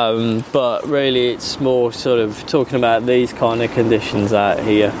 but really it's more sort of talking about these kind of conditions out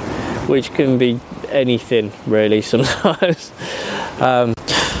here, which can be anything really sometimes.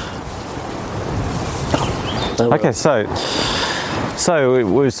 Okay, so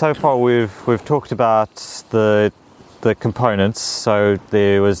far we've talked about the components. So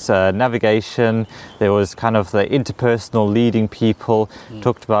there was navigation, there was kind of the interpersonal leading people,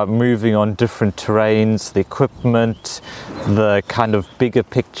 talked about moving on different terrains, the equipment, the kind of bigger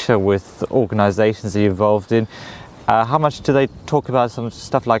picture with organizations that you're involved in. How much do they talk about some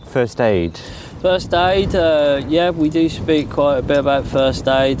stuff like first aid? First aid, we do speak quite a bit about first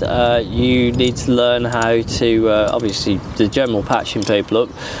aid. You need to learn how to, obviously, the general patching people up.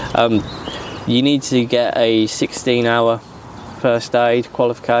 You need to get a 16-hour first aid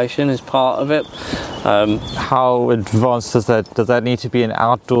qualification as part of it. How advanced does that need to be? An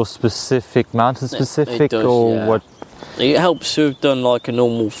outdoor specific, mountain specific, it does, or yeah. what? It helps to have done like a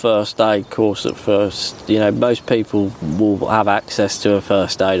normal first aid course at first. You know, most people will have access to a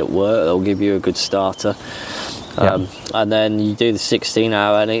first aid at work. They'll give you a good starter. And then you do the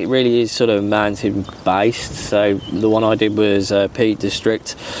 16-hour, and it really is sort of mountain based. So the one I did was Peak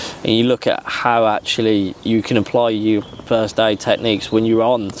District, and you look at how actually you can apply your first aid techniques when you're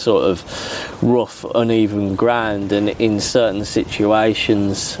on sort of rough, uneven ground, and in certain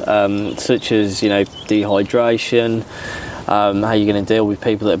situations, such as, you know, dehydration. How you're going to deal with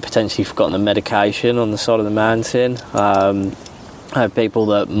people that have potentially forgotten the medication on the side of the mountain. Have people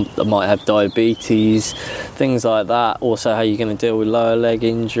that might have diabetes, things like that. Also, how you're going to deal with lower leg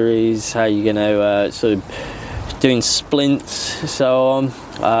injuries, how you're going to sort of doing splints, so on.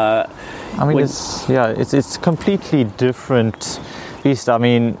 I mean, it's completely different beast. I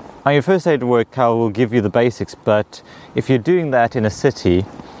mean, first aid work will give you the basics, but if you're doing that in a city,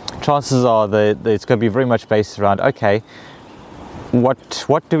 chances are that it's going to be very much based around, okay,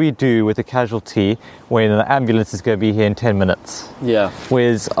 what do we do with a casualty when an ambulance is going to be here in 10 minutes? Yeah.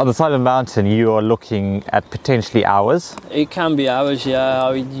 Whereas on the side of the mountain, you are looking at potentially hours. It can be hours, yeah.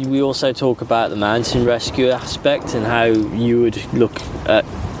 I mean, we also talk about the mountain rescue aspect and how you would look at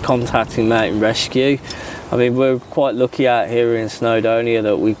contacting mountain rescue. I mean, we're quite lucky out here in Snowdonia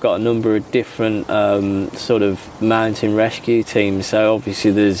that we've got a number of different sort of mountain rescue teams. So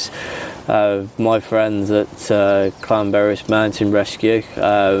obviously there's my friends at Clanberris Mountain Rescue.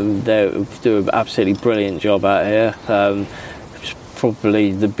 They do an absolutely brilliant job out here. It's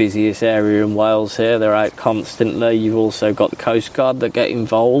probably the busiest area in Wales here. They're out constantly. You've also got the Coast Guard that get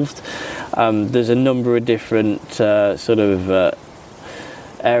involved. There's a number of different sort of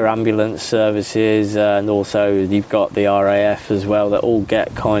air ambulance services, and also you've got the RAF as well that all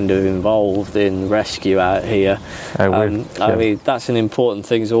get kind of involved in rescue out here. I mean, that's an important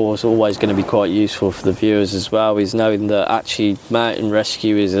thing. It's always going to be quite useful for the viewers as well, is knowing that actually mountain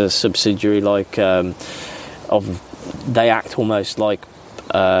rescue is a subsidiary they act almost like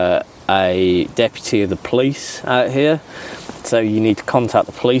a deputy of the police out here. So you need to contact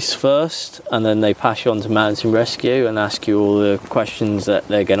the police first, and then they pass you on to mountain rescue and ask you all the questions that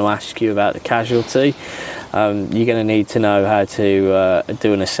they're going to ask you about the casualty. You're going to need to know how to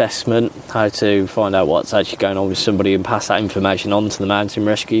do an assessment, how to find out what's actually going on with somebody, and pass that information on to the mountain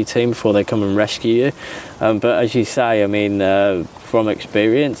rescue team before they come and rescue you. But as you say, I mean, from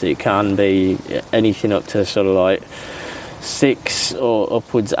experience, it can be anything up to sort of like 6 or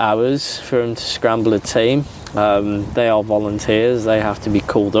upwards hours for them to scramble a team. They are volunteers. They have to be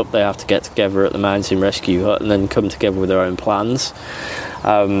called up. They have to get together at the mountain rescue hut and then come together with their own plans.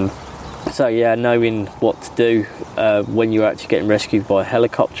 So yeah, knowing what to do when you're actually getting rescued by a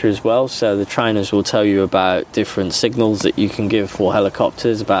helicopter as well. So the trainers will tell you about different signals that you can give for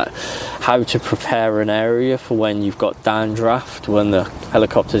helicopters, about how to prepare an area for when you've got downdraft, when the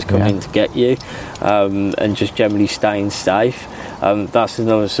helicopters come in to get you, and just generally staying safe. That's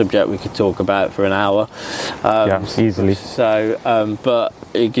another subject we could talk about for an hour. Easily. So, but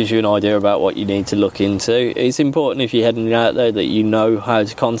it gives you an idea about what you need to look into. It's important if you're heading out there that you know how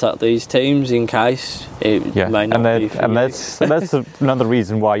to contact these teams in case it may not be for you. That's another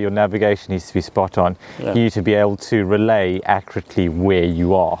reason why your navigation needs to be spot on. You need to be able to relay accurately where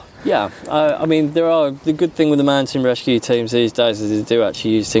you are. Yeah, I mean, the good thing with the mountain rescue teams these days is they do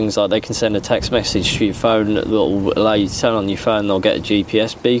actually use things like they can send a text message to your phone that will allow you to turn on your phone. They'll get a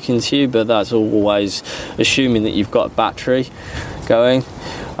GPS beacon to you, but that's always assuming that you've got a battery going.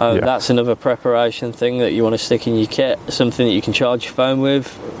 That's another preparation thing that you want to stick in your kit, something that you can charge your phone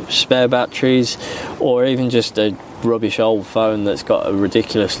with, spare batteries, or even just a rubbish old phone that's got a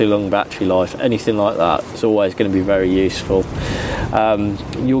ridiculously long battery life. Anything like that is always going to be very useful.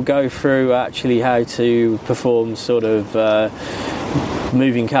 You'll go through actually how to perform sort of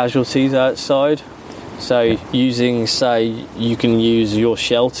moving casualties outside. So using, say, you can use your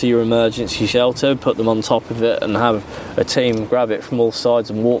shelter, your emergency shelter, put them on top of it and have a team grab it from all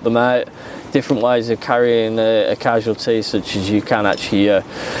sides and walk them out. Different ways of carrying a casualty, such as you can actually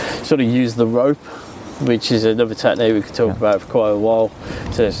sort of use the rope, which is another technique we could talk about for quite a while,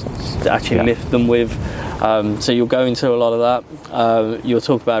 to actually lift them with. So you'll go into a lot of that. You'll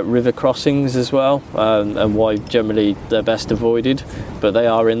talk about river crossings as well, and why generally they're best avoided, but they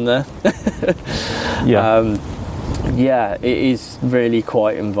are in there. It is really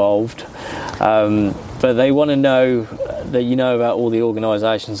quite involved. But they want to know that you know about all the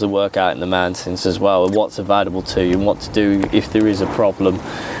organisations that work out in the mountains as well, and what's available to you and what to do if there is a problem.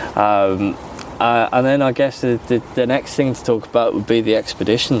 And then I guess the next thing to talk about would be the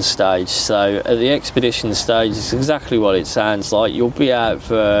expedition stage. So at the expedition stage, it's exactly what it sounds like. You'll be out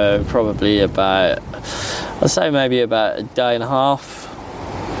for probably about, I'd say maybe about a day and a half,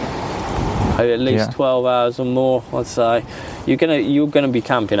 maybe at least 12 hours or more. I'd say you're gonna be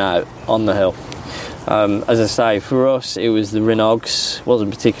camping out on the hill. As I say, for us it was the Rinogs.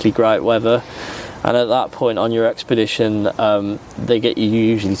 Wasn't particularly great weather. And at that point on your expedition, they get you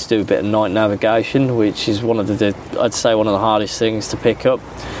usually to do a bit of night navigation, which is one of the hardest things to pick up.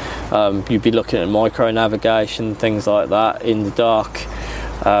 You'd be looking at micro navigation, things like that in the dark.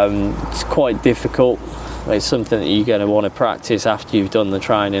 It's quite difficult. It's something that you're going to want to practice after you've done the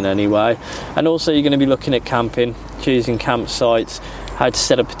training anyway. And also you're going to be looking at camping, choosing campsites, how to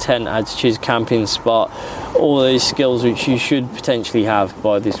set up a tent, how to choose a camping spot, all these skills which you should potentially have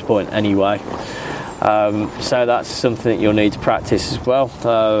by this point anyway. So that's something that you'll need to practice as well.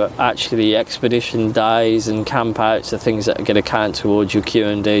 Actually, expedition days and camp outs are things that are going to count towards your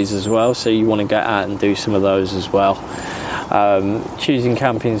Q&Ds as well, so you want to get out and do some of those as well. Choosing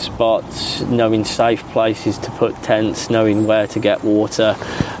camping spots, knowing safe places to put tents, knowing where to get water.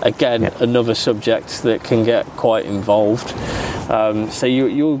 Again, another subject that can get quite involved. So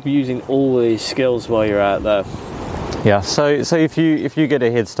you're using all these skills while you're out there. Yeah, so if you get a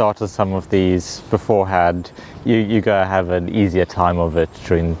head start on some of these beforehand, you go have an easier time of it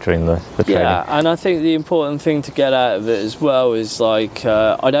during the training. Yeah, and I think the important thing to get out of it as well is like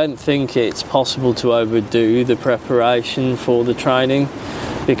I don't think it's possible to overdo the preparation for the training,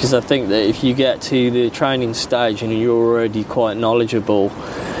 because I think that if you get to the training stage and you're already quite knowledgeable,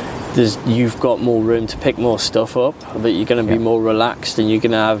 you've got more room to pick more stuff up, that you're going to be more relaxed and you're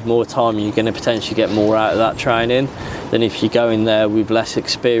going to have more time and you're going to potentially get more out of that training than if you go in there with less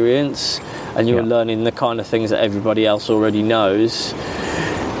experience and you're learning the kind of things that everybody else already knows.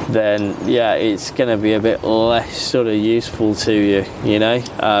 Then it's going to be a bit less sort of useful to you, you know.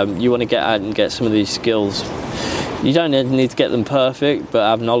 You want to get out and get some of these skills. You don't need to get them perfect, but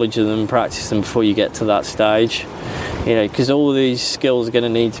have knowledge of them and practice them before you get to that stage. You know, because all these skills are going to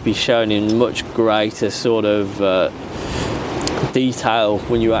need to be shown in much greater sort of detail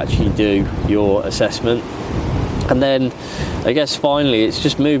when you actually do your assessment. And then I guess finally it's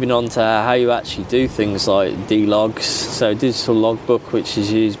just moving on to how you actually do things like D-logs, so digital logbook, which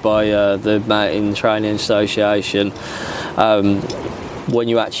is used by the Mountain Training Association. When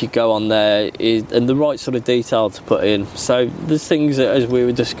you actually go on there, and the right sort of detail to put in. So there's things that, as we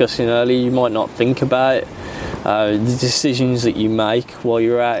were discussing earlier, you might not think about. The decisions that you make while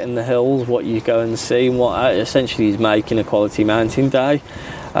you're out in the hills, what you go and see, and what essentially is making a quality mountain day.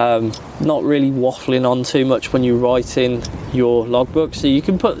 Not really waffling on too much when you're writing your logbook, so you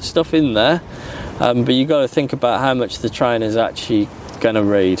can put stuff in there, but you've got to think about how much the trainer's actually going to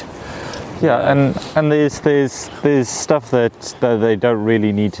read. Yeah, and there's stuff that they don't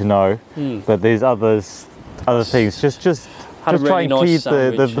really need to know, but there's other things. Just try and keep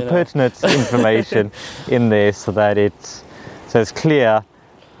the pertinent information in there so that it's clear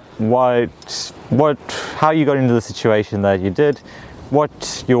how you got into the situation that you did,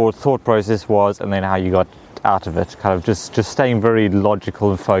 what your thought process was, and then how you got out of it. Kind of just staying very logical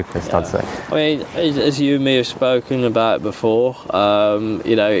and focused, I'd say. I mean, as you and me have spoken about before,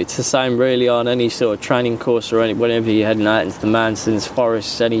 you know, it's the same really on any sort of training course or whenever you're heading out into the mountains,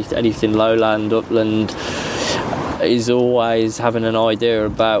 forests, anything lowland, upland, is always having an idea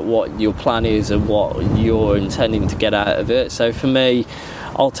about what your plan is and what you're intending to get out of it. So for me,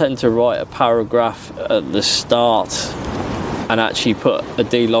 I'll tend to write a paragraph at the start and actually put a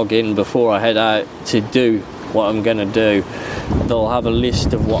D-log in before I head out to do what I'm going to do. They'll have a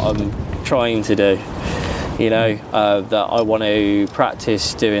list of what I'm trying to do, you know, that I want to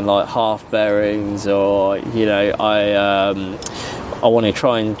practice doing, like half bearings, or, you know, I want to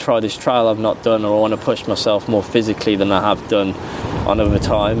try this trail I've not done, or I want to push myself more physically than I have done on other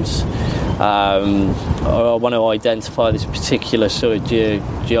times. Or I want to identify this particular sort of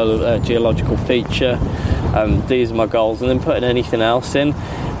geological feature. These are my goals, and then putting anything else in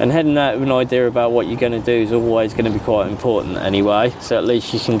and heading out with an idea about what you're going to do is always going to be quite important anyway, so at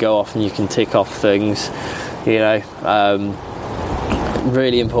least you can go off and you can tick off things, you know.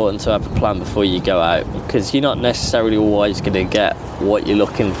 Really important to have a plan before you go out, because you're not necessarily always going to get what you're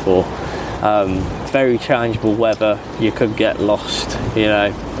looking for. Very changeable weather, you could get lost, you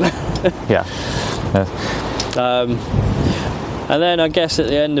know. Yeah. And then I guess at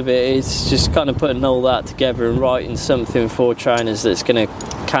the end of it, it's just kind of putting all that together and writing something for trainers that's going to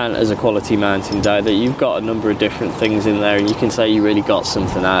count as a quality mountain day, that you've got a number of different things in there and you can say you really got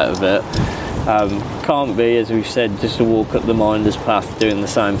something out of it. Can't be, as we've said, just a walk up the minder's path doing the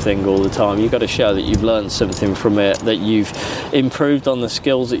same thing all the time. You've got to show that you've learned something from it, that you've improved on the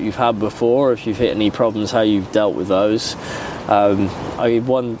skills that you've had before. If you've hit any problems, how you've dealt with those.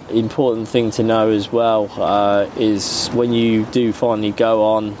 One important thing to know as well is when you do finally go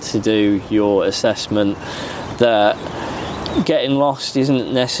on to do your assessment, that getting lost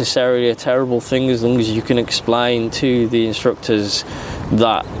isn't necessarily a terrible thing, as long as you can explain to the instructors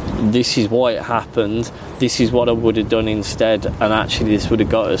that this is why it happened, this is what I would have done instead, and actually this would have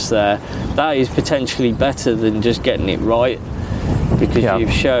got us there. That is potentially better than just getting it right, because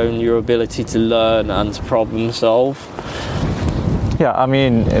you've shown your ability to learn and to problem solve. Yeah, I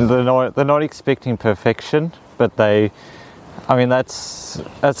mean, they're not expecting perfection, but that's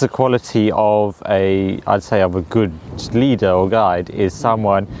a quality of a good leader or guide, is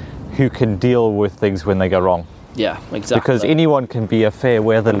someone who can deal with things when they go wrong. Yeah, exactly. Because anyone can be a fair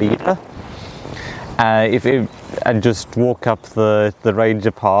weather leader, and just walk up the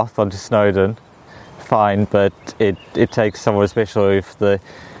ranger path onto Snowdon, fine. But it takes someone special if the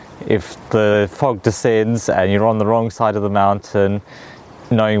fog descends and you're on the wrong side of the mountain,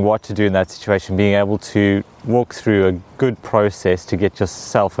 knowing what to do in that situation, being able to walk through a good process to get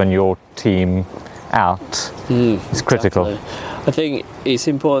yourself and your team out is critical. Exactly. I think it's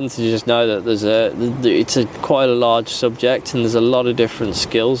important to just know that it's quite a large subject, and there's a lot of different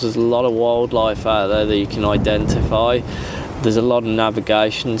skills. There's a lot of wildlife out there that you can identify. There's a lot of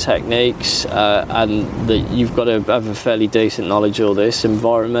navigation techniques, and that you've got to have a fairly decent knowledge of all this,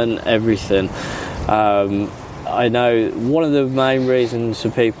 environment, everything. I know one of the main reasons for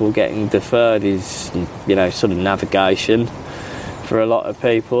people getting deferred is, sort of navigation. For a lot of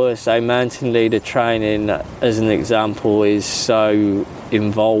people, I say mountain leader training, as an example, is so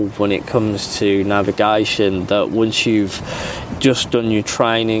involved when it comes to navigation that once you've just done your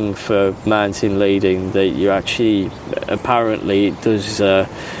training for mountain leading, that you actually, apparently it does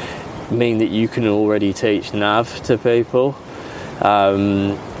mean that you can already teach nav to people.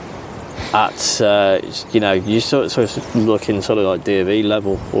 You're sort of looking sort of like DV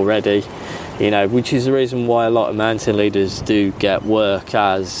level already, which is the reason why a lot of mountain leaders do get work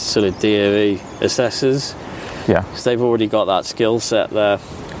as sort of DV assessors. Yeah, because they've already got that skill set there.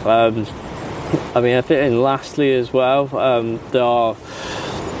 I think, and lastly as well, there are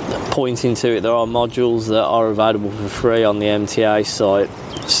modules that are available for free on the MTA site,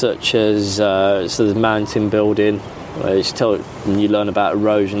 such as the mountain building, where you learn about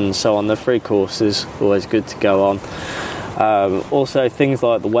erosion and so on. They're free courses, always good to go on. Also things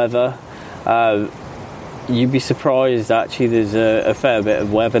like the weather. You'd be surprised, actually, there's a fair bit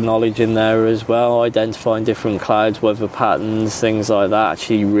of weather knowledge in there as well, identifying different clouds, weather patterns, things like that,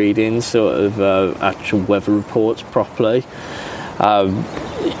 actually reading sort of actual weather reports properly.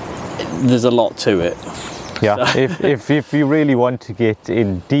 There's a lot to it. Yeah, so. if you really want to get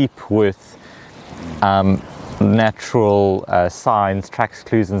in deep with natural signs, tracks,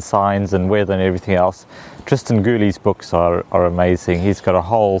 clues and signs and weather and everything else, Tristan Gooley's books are amazing. He's got a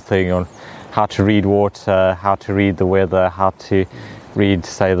whole thing on how to read water, how to read the weather, how to read,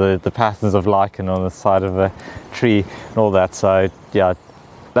 say, the patterns of lichen on the side of a tree and all that. So yeah,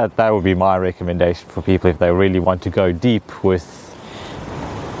 that would be my recommendation for people if they really want to go deep with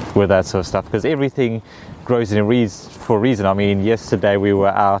that sort of stuff, because everything grows for a reason. I mean, yesterday we were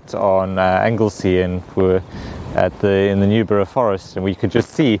out on Anglesey and we were in the Newborough Forest, and we could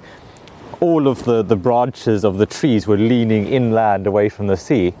just see all of the branches of the trees were leaning inland away from the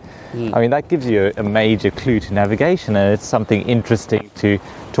sea. I mean, that gives you a major clue to navigation, and it's something interesting to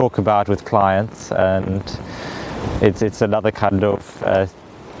talk about with clients, and it's another kind of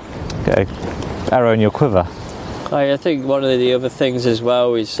arrow in your quiver. I think one of the other things as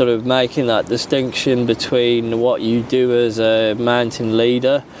well is sort of making that distinction between what you do as a mountain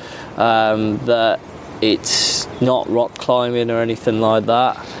leader, that it's not rock climbing or anything like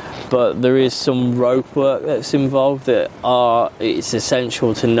that, but there is some rope work that's involved it's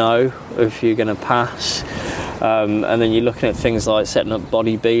essential to know if you're going to pass. And then you're looking at things like setting up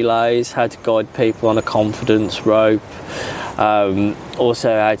body belays, how to guide people on a confidence rope,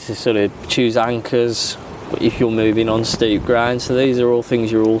 also how to sort of choose anchors if you're moving on steep ground. So these are all things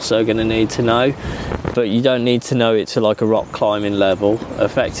you're also going to need to know, but you don't need to know it to like a rock climbing level.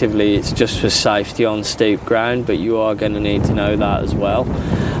 Effectively, it's just for safety on steep ground, but you are going to need to know that as well.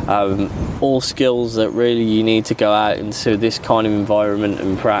 All skills that really you need to go out into this kind of environment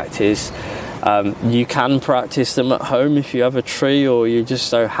and practice. You can practice them at home if you have a tree, or you just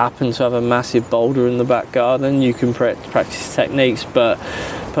so happen to have a massive boulder in the back garden. You can practice techniques, but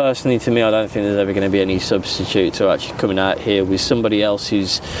personally, to me, I don't think there's ever going to be any substitute to actually coming out here with somebody else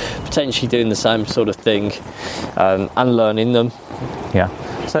who's potentially doing the same sort of thing, and learning them. Yeah.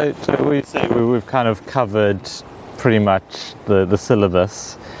 So we've kind of covered pretty much the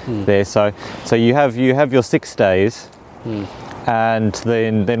syllabus there. So you have your 6 days, and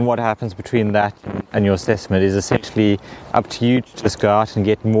then what happens between that and your assessment is essentially up to you to just go out and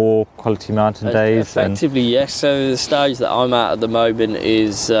get more quality mountain days. Effectively, yes. So the stage that I'm at the moment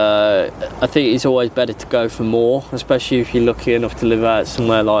is, I think it's always better to go for more, especially if you're lucky enough to live out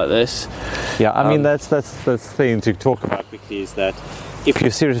somewhere like this. Yeah, I mean that's the thing to talk about quickly, is that if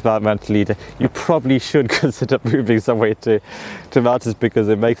you're serious about mountain leader, you probably should consider moving somewhere to mountains, because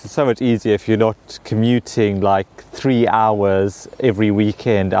it makes it so much easier if you're not commuting like 3 hours every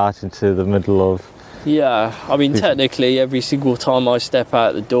weekend out into the middle of... Yeah, I mean, technically every single time I step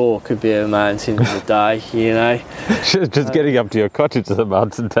out the door could be a mountain in a day, you know. Just getting up to your cottage is a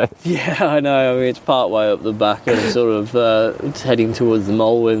mountain day. Yeah, I know. I mean, it's part way up the back and sort of it's heading towards the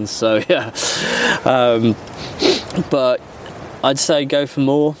Mulwins, so yeah. But I'd say go for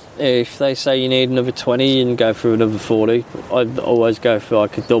more. If they say you need another 20 and go for another 40, I'd always go for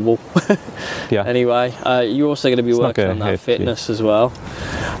like a double. Yeah. Anyway, you're also going to be working on that fitness as well.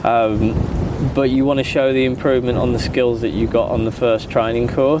 But you want to show the improvement on the skills that you got on the first training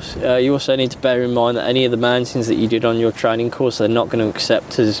course. You also need to bear in mind that any of the mountains that you did on your training course, they're not going to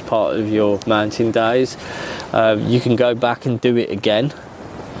accept as part of your mountain days. You can go back and do it again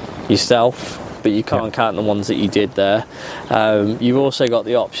yourself, but you can't count the ones that you did there. You've also got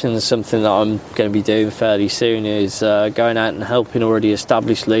the option, something that I'm going to be doing fairly soon, is going out and helping already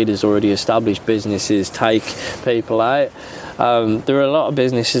established leaders, already established businesses take people out. There are a lot of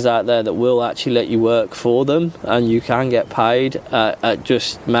businesses out there that will actually let you work for them, and you can get paid at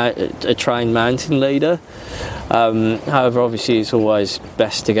just a trained mountain leader. However, obviously it's always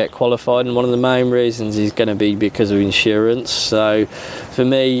best to get qualified, and one of the main reasons is going to be because of insurance. So for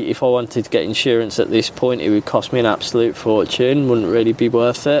me, if I wanted to get insurance at this point, it would cost me an absolute fortune, wouldn't really be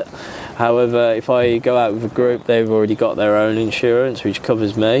worth it. However, if I go out with a group, they've already got their own insurance which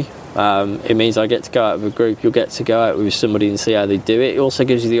covers me. It means I get to go out with a group, you'll get to go out with somebody and see how they do it. It also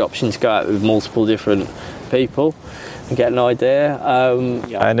gives you the option to go out with multiple different people and get an idea.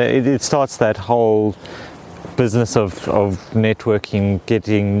 And it starts that whole business of networking,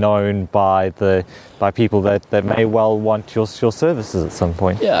 getting known by people that may well want your services at some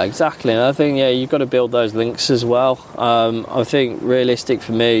point. Yeah, exactly. And I think you've got to build those links as well. I think realistic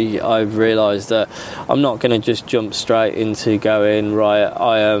for me, I've realised that I'm not going to just jump straight into going, right,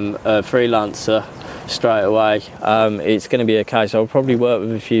 I am a freelancer straight away. It's going to be a case I'll probably work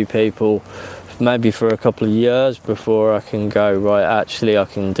with a few people maybe for a couple of years before I can go, right, actually I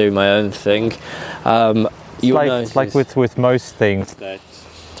can do my own thing. It's like with most things that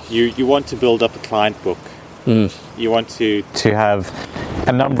you want to build up a client book. You want to have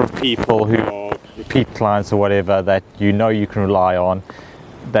a number of people who are repeat clients or whatever that you know you can rely on,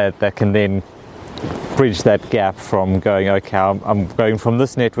 that can then bridge that gap from going, okay, I'm going from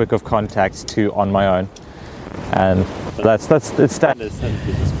this network of contacts to on my own. And that's standard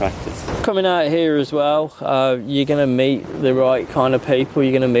business practice. Coming out here as well, you're going to meet the right kind of people,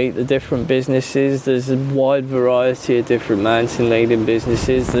 you're going to meet the different businesses. There's a wide variety of different mountain leading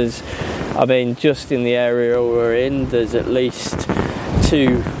businesses. Just in the area we're in, there's at least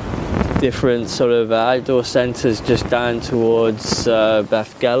 2 different sort of outdoor centres just down towards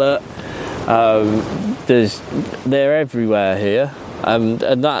Beth Gellert. They're everywhere here, and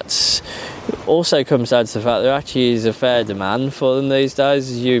that's also comes down to the fact there actually is a fair demand for them these days,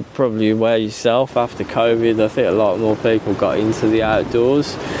 as you're probably aware yourself. After COVID, I think a lot more people got into the outdoors,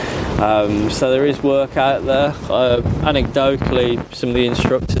 so there is work out there. Anecdotally, some of the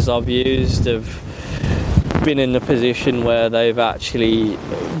instructors I've used have been in the position where they've actually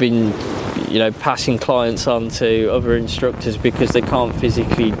been passing clients on to other instructors because they can't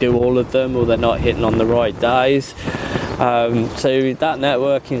physically do all of them, or they're not hitting on the right days. So that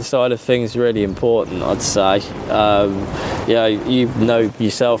networking side of things is really important, I'd say. You know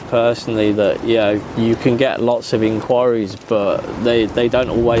yourself personally that you can get lots of inquiries, but they don't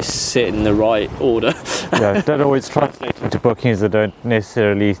always sit in the right order. Don't always translate into bookings that don't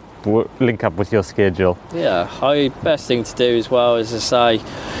necessarily link up with your schedule. Best thing to do as well is to say,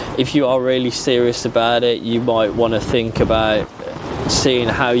 if you are really serious about it, you might want to think about seeing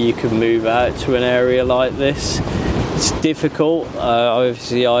how you can move out to an area like this. It's difficult.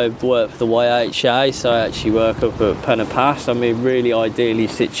 Obviously I work for the YHA, so I actually work up at Penna Pass. I'm really ideally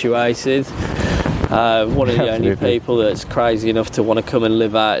situated. One of the only people that's crazy enough to want to come and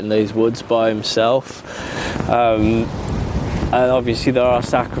live out in these woods by himself. and obviously there are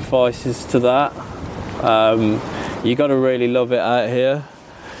sacrifices to that. You got to really love it out here.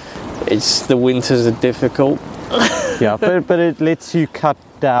 The winters are difficult. Yeah, but it lets you cut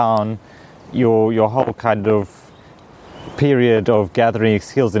down your whole kind of period of gathering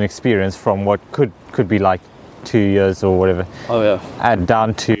skills and experience from what could be like 2 years or whatever. Oh yeah. And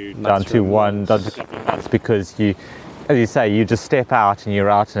down to a couple of months, because you, as you say, you just step out and you're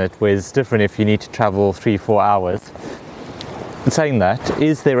out in it. Whereas it's different if you need to travel 3-4 hours. In saying that,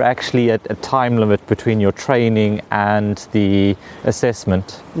 is there actually a time limit between your training and the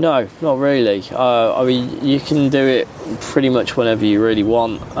assessment? No, not really. I mean, you can do it pretty much whenever you really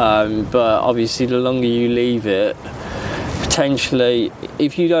want, but obviously the longer you leave it, potentially,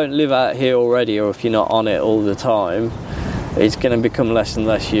 if you don't live out here already, or if you're not on it all the time, it's going to become less and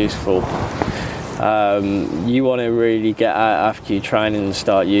less useful. You want to really get out after your training and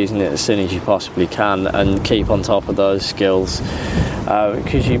start using it as soon as you possibly can, and keep on top of those skills,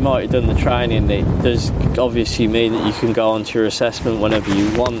 because you might have done the training. It does obviously mean that you can go on to your assessment whenever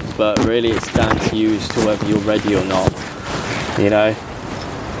you want, but really it's down to you as to whether you're ready or not, you know.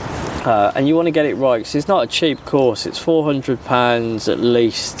 And you want to get it right, because it's not a cheap course. It's £400 at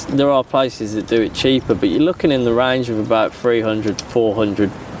least. There are places that do it cheaper, but you're looking in the range of about 300 to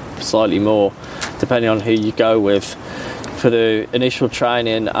 400, slightly more, depending on who you go with, for the initial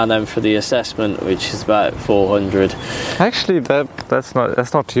training, and then for the assessment, which is about 400. Actually, that's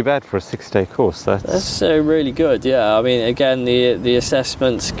not too bad for a 6-day course. That's really good. Yeah, I mean, again, the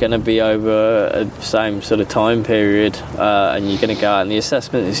assessment's going to be over the same sort of time period, and you're going to go out, and the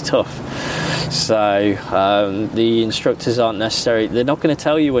assessment is tough. So the instructors aren't necessarily. They're not going to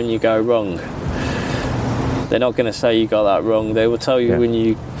tell you when you go wrong. They're not going to say you got that wrong. They will tell you when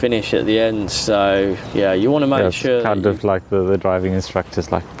you finish at the end. So yeah, you want to make sure. It's kind of like the driving instructors,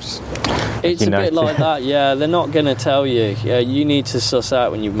 like. It's a bit like that. Yeah, they're not going to tell you. Yeah, you need to suss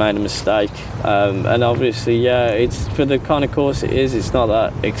out when you've made a mistake. And obviously, yeah, it's for the kind of course it is. It's not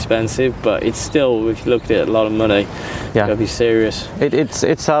that expensive, but it's still, if you look at it, a lot of money. Yeah, gotta be serious.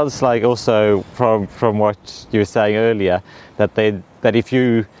 It sounds like also from what you were saying earlier that if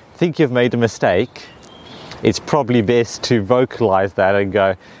you think you've made a mistake, it's probably best to vocalize that and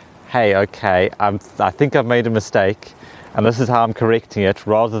go, hey, okay, I think I've made a mistake, and this is how I'm correcting it,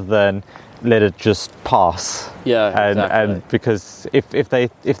 rather than let it just pass. Yeah, exactly. And because if they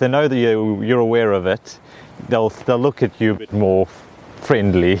know that you're aware of it, they'll look at you a bit more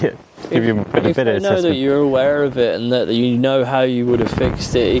friendly. If they know that you're aware of it and that you know how you would have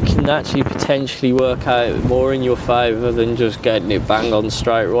fixed it, it can actually potentially work out more in your favour than just getting it bang on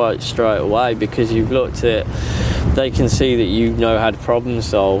straight away, because you've looked at it. They can see that you know how to problem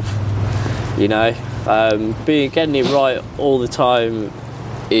solve, you know. Getting it right all the time,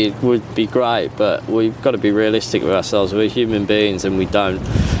 it would be great, but we've got to be realistic with ourselves. We're human beings and we don't.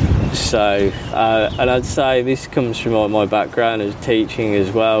 So, and I'd say this comes from my background as teaching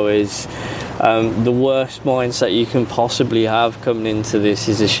as well, is the worst mindset you can possibly have coming into this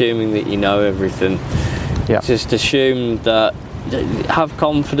is assuming that you know everything. Yeah. Just assume that, have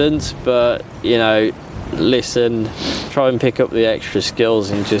confidence, but, you know, listen, try and pick up the extra skills,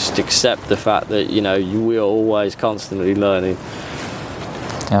 and just accept the fact that, you know, we are always constantly learning.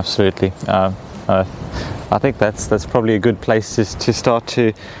 Absolutely. I think that's probably a good place to start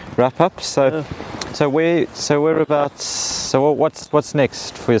to wrap up. So what's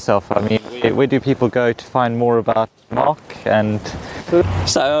next for yourself? I mean, where do people go to find more about Mark? And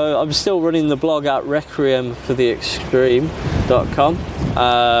so I'm still running the blog at requiemfortheextreme.com.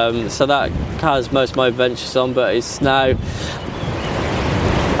 So that has most of my adventures on, but it's now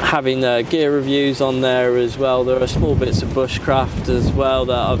having gear reviews on there as well. There are small bits of bushcraft as well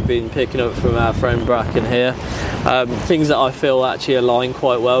that I've been picking up from our friend Bracken here. Things that I feel actually align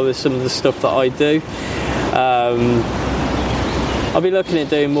quite well with some of the stuff that I do. I'll be looking at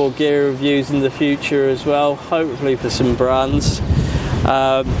doing more gear reviews in the future as well, hopefully for some brands.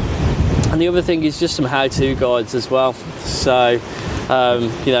 And the other thing is just some how-to guides as well. So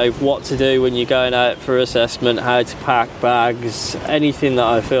you know, what to do when you're going out for assessment, how to pack bags, anything that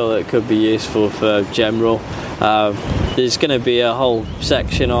I feel that could be useful for general. There's going to be a whole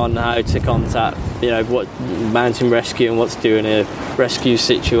section on how to contact, you know, what mountain rescue and what to do in a rescue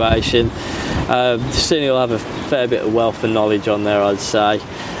situation. Soon you'll have a fair bit of wealth of knowledge on there, I'd say.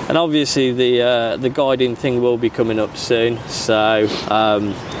 And obviously the guiding thing will be coming up soon. So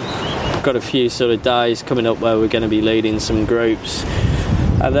got a few sort of days coming up where we're going to be leading some groups,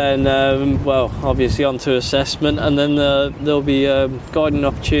 and then well, obviously on to assessment, and then there'll be guiding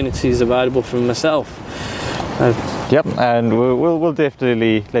opportunities available for myself. Yep, and we'll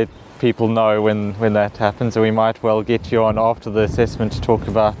definitely let people know when that happens, and we might well get you on after the assessment to talk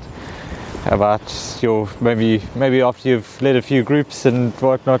about your maybe after you've led a few groups and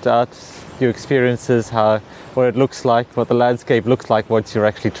whatnot, out your experiences, what it looks like, what the landscape looks like once you're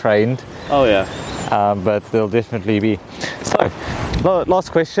actually trained. Oh yeah. But there'll definitely be. So,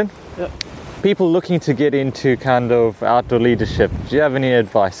 last question. Yep. People looking to get into kind of outdoor leadership, do you have any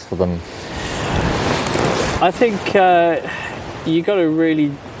advice for them? I think you got to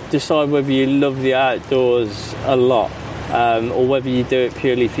really decide whether you love the outdoors a lot, or whether you do it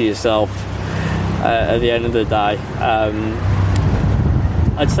purely for yourself at the end of the day.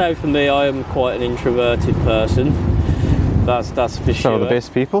 I'd say for me, I am quite an introverted person. That's for sure. Some of the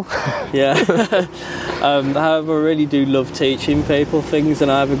best people. Yeah. However, I really do love teaching people things,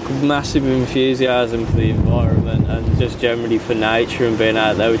 and I have a massive enthusiasm for the environment and just generally for nature and being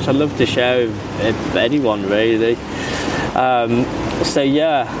out there, which I love to share with anyone really. So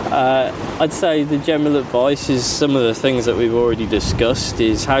yeah, I'd say the general advice is some of the things that we've already discussed.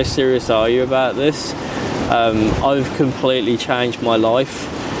 Is how serious are you about this? I've completely changed my life.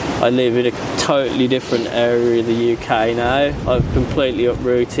 I live in a totally different area of the UK now. I've completely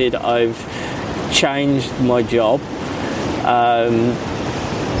uprooted. I've changed my job.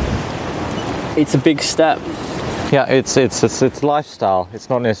 It's a big step. Yeah, it's lifestyle. It's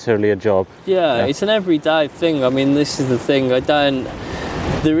not necessarily a job. Yeah, it's an everyday thing. I mean, this is the thing.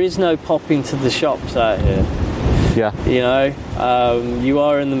 There is no popping to the shops out here. Yeah. You know, you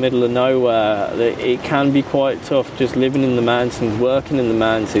are in the middle of nowhere. It can be quite tough just living in the mountains, working in the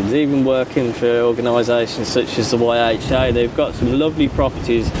mountains, even working for organisations such as the YHA. They've got some lovely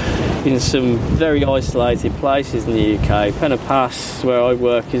properties in some very isolated places in the UK. Penna Pass, where I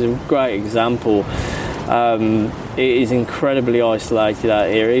work, is a great example. It is incredibly isolated out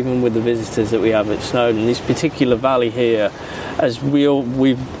here, even with the visitors that we have at Snowdon. This particular valley here, as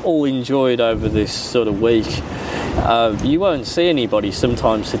we've all enjoyed over this sort of week, you won't see anybody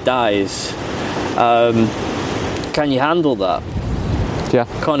sometimes for days. Can you handle that? Yeah.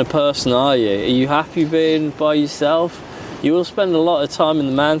 What kind of person are you? Are you happy being by yourself? You will spend a lot of time in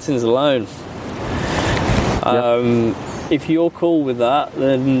the mountains alone. If you're cool with that,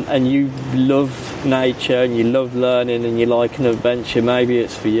 then, and you love nature and you love learning and you like an adventure, maybe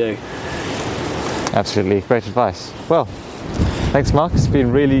it's for you. Absolutely, great advice. Well, thanks, Mark. It's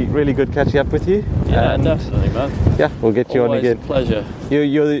been really, really good catching up with you. Yeah, definitely, man. Yeah, we'll get you Always on again. A pleasure.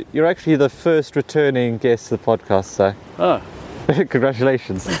 You're actually the first returning guest of the podcast, so. Oh.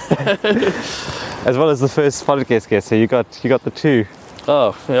 Congratulations. As well as the first podcast guest, so you got the two.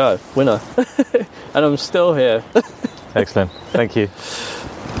 Oh yeah, winner. And I'm still here. Excellent. Thank you.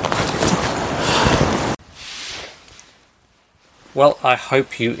 Well, I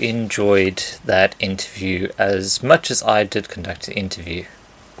hope you enjoyed that interview as much as I did conduct the interview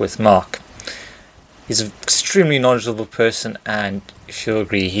with Mark. He's an extremely knowledgeable person, and if you'll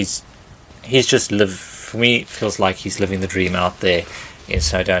agree, he's just lived, for me, it feels like he's living the dream out there in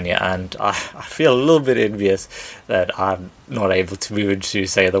Snowdonia, and I feel a little bit envious that I'm not able to move into,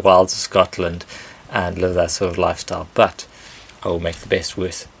 say, the wilds of Scotland and live that sort of lifestyle, but I will make the best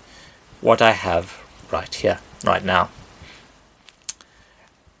with what I have right here, right now.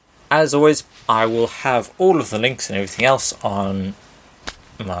 As always, I will have all of the links and everything else on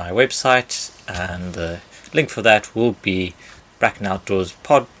my website, and the link for that will be Bracken Outdoors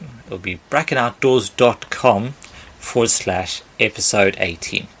Pod. It'll be brackenoutdoors.com/episode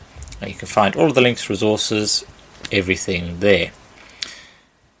 18. Now you can find all of the links, resources, everything there.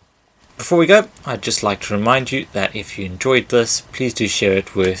 Before we go, I'd just like to remind you that if you enjoyed this, please do share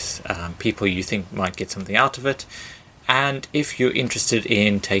it with people you think might get something out of it. And if you're interested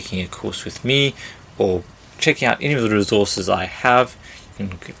in taking a course with me or checking out any of the resources I have, you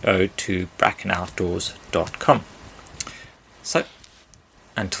can go to brackenoutdoors.com. So,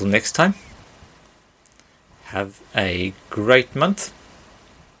 until next time, have a great month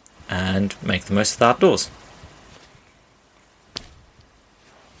and make the most of the outdoors.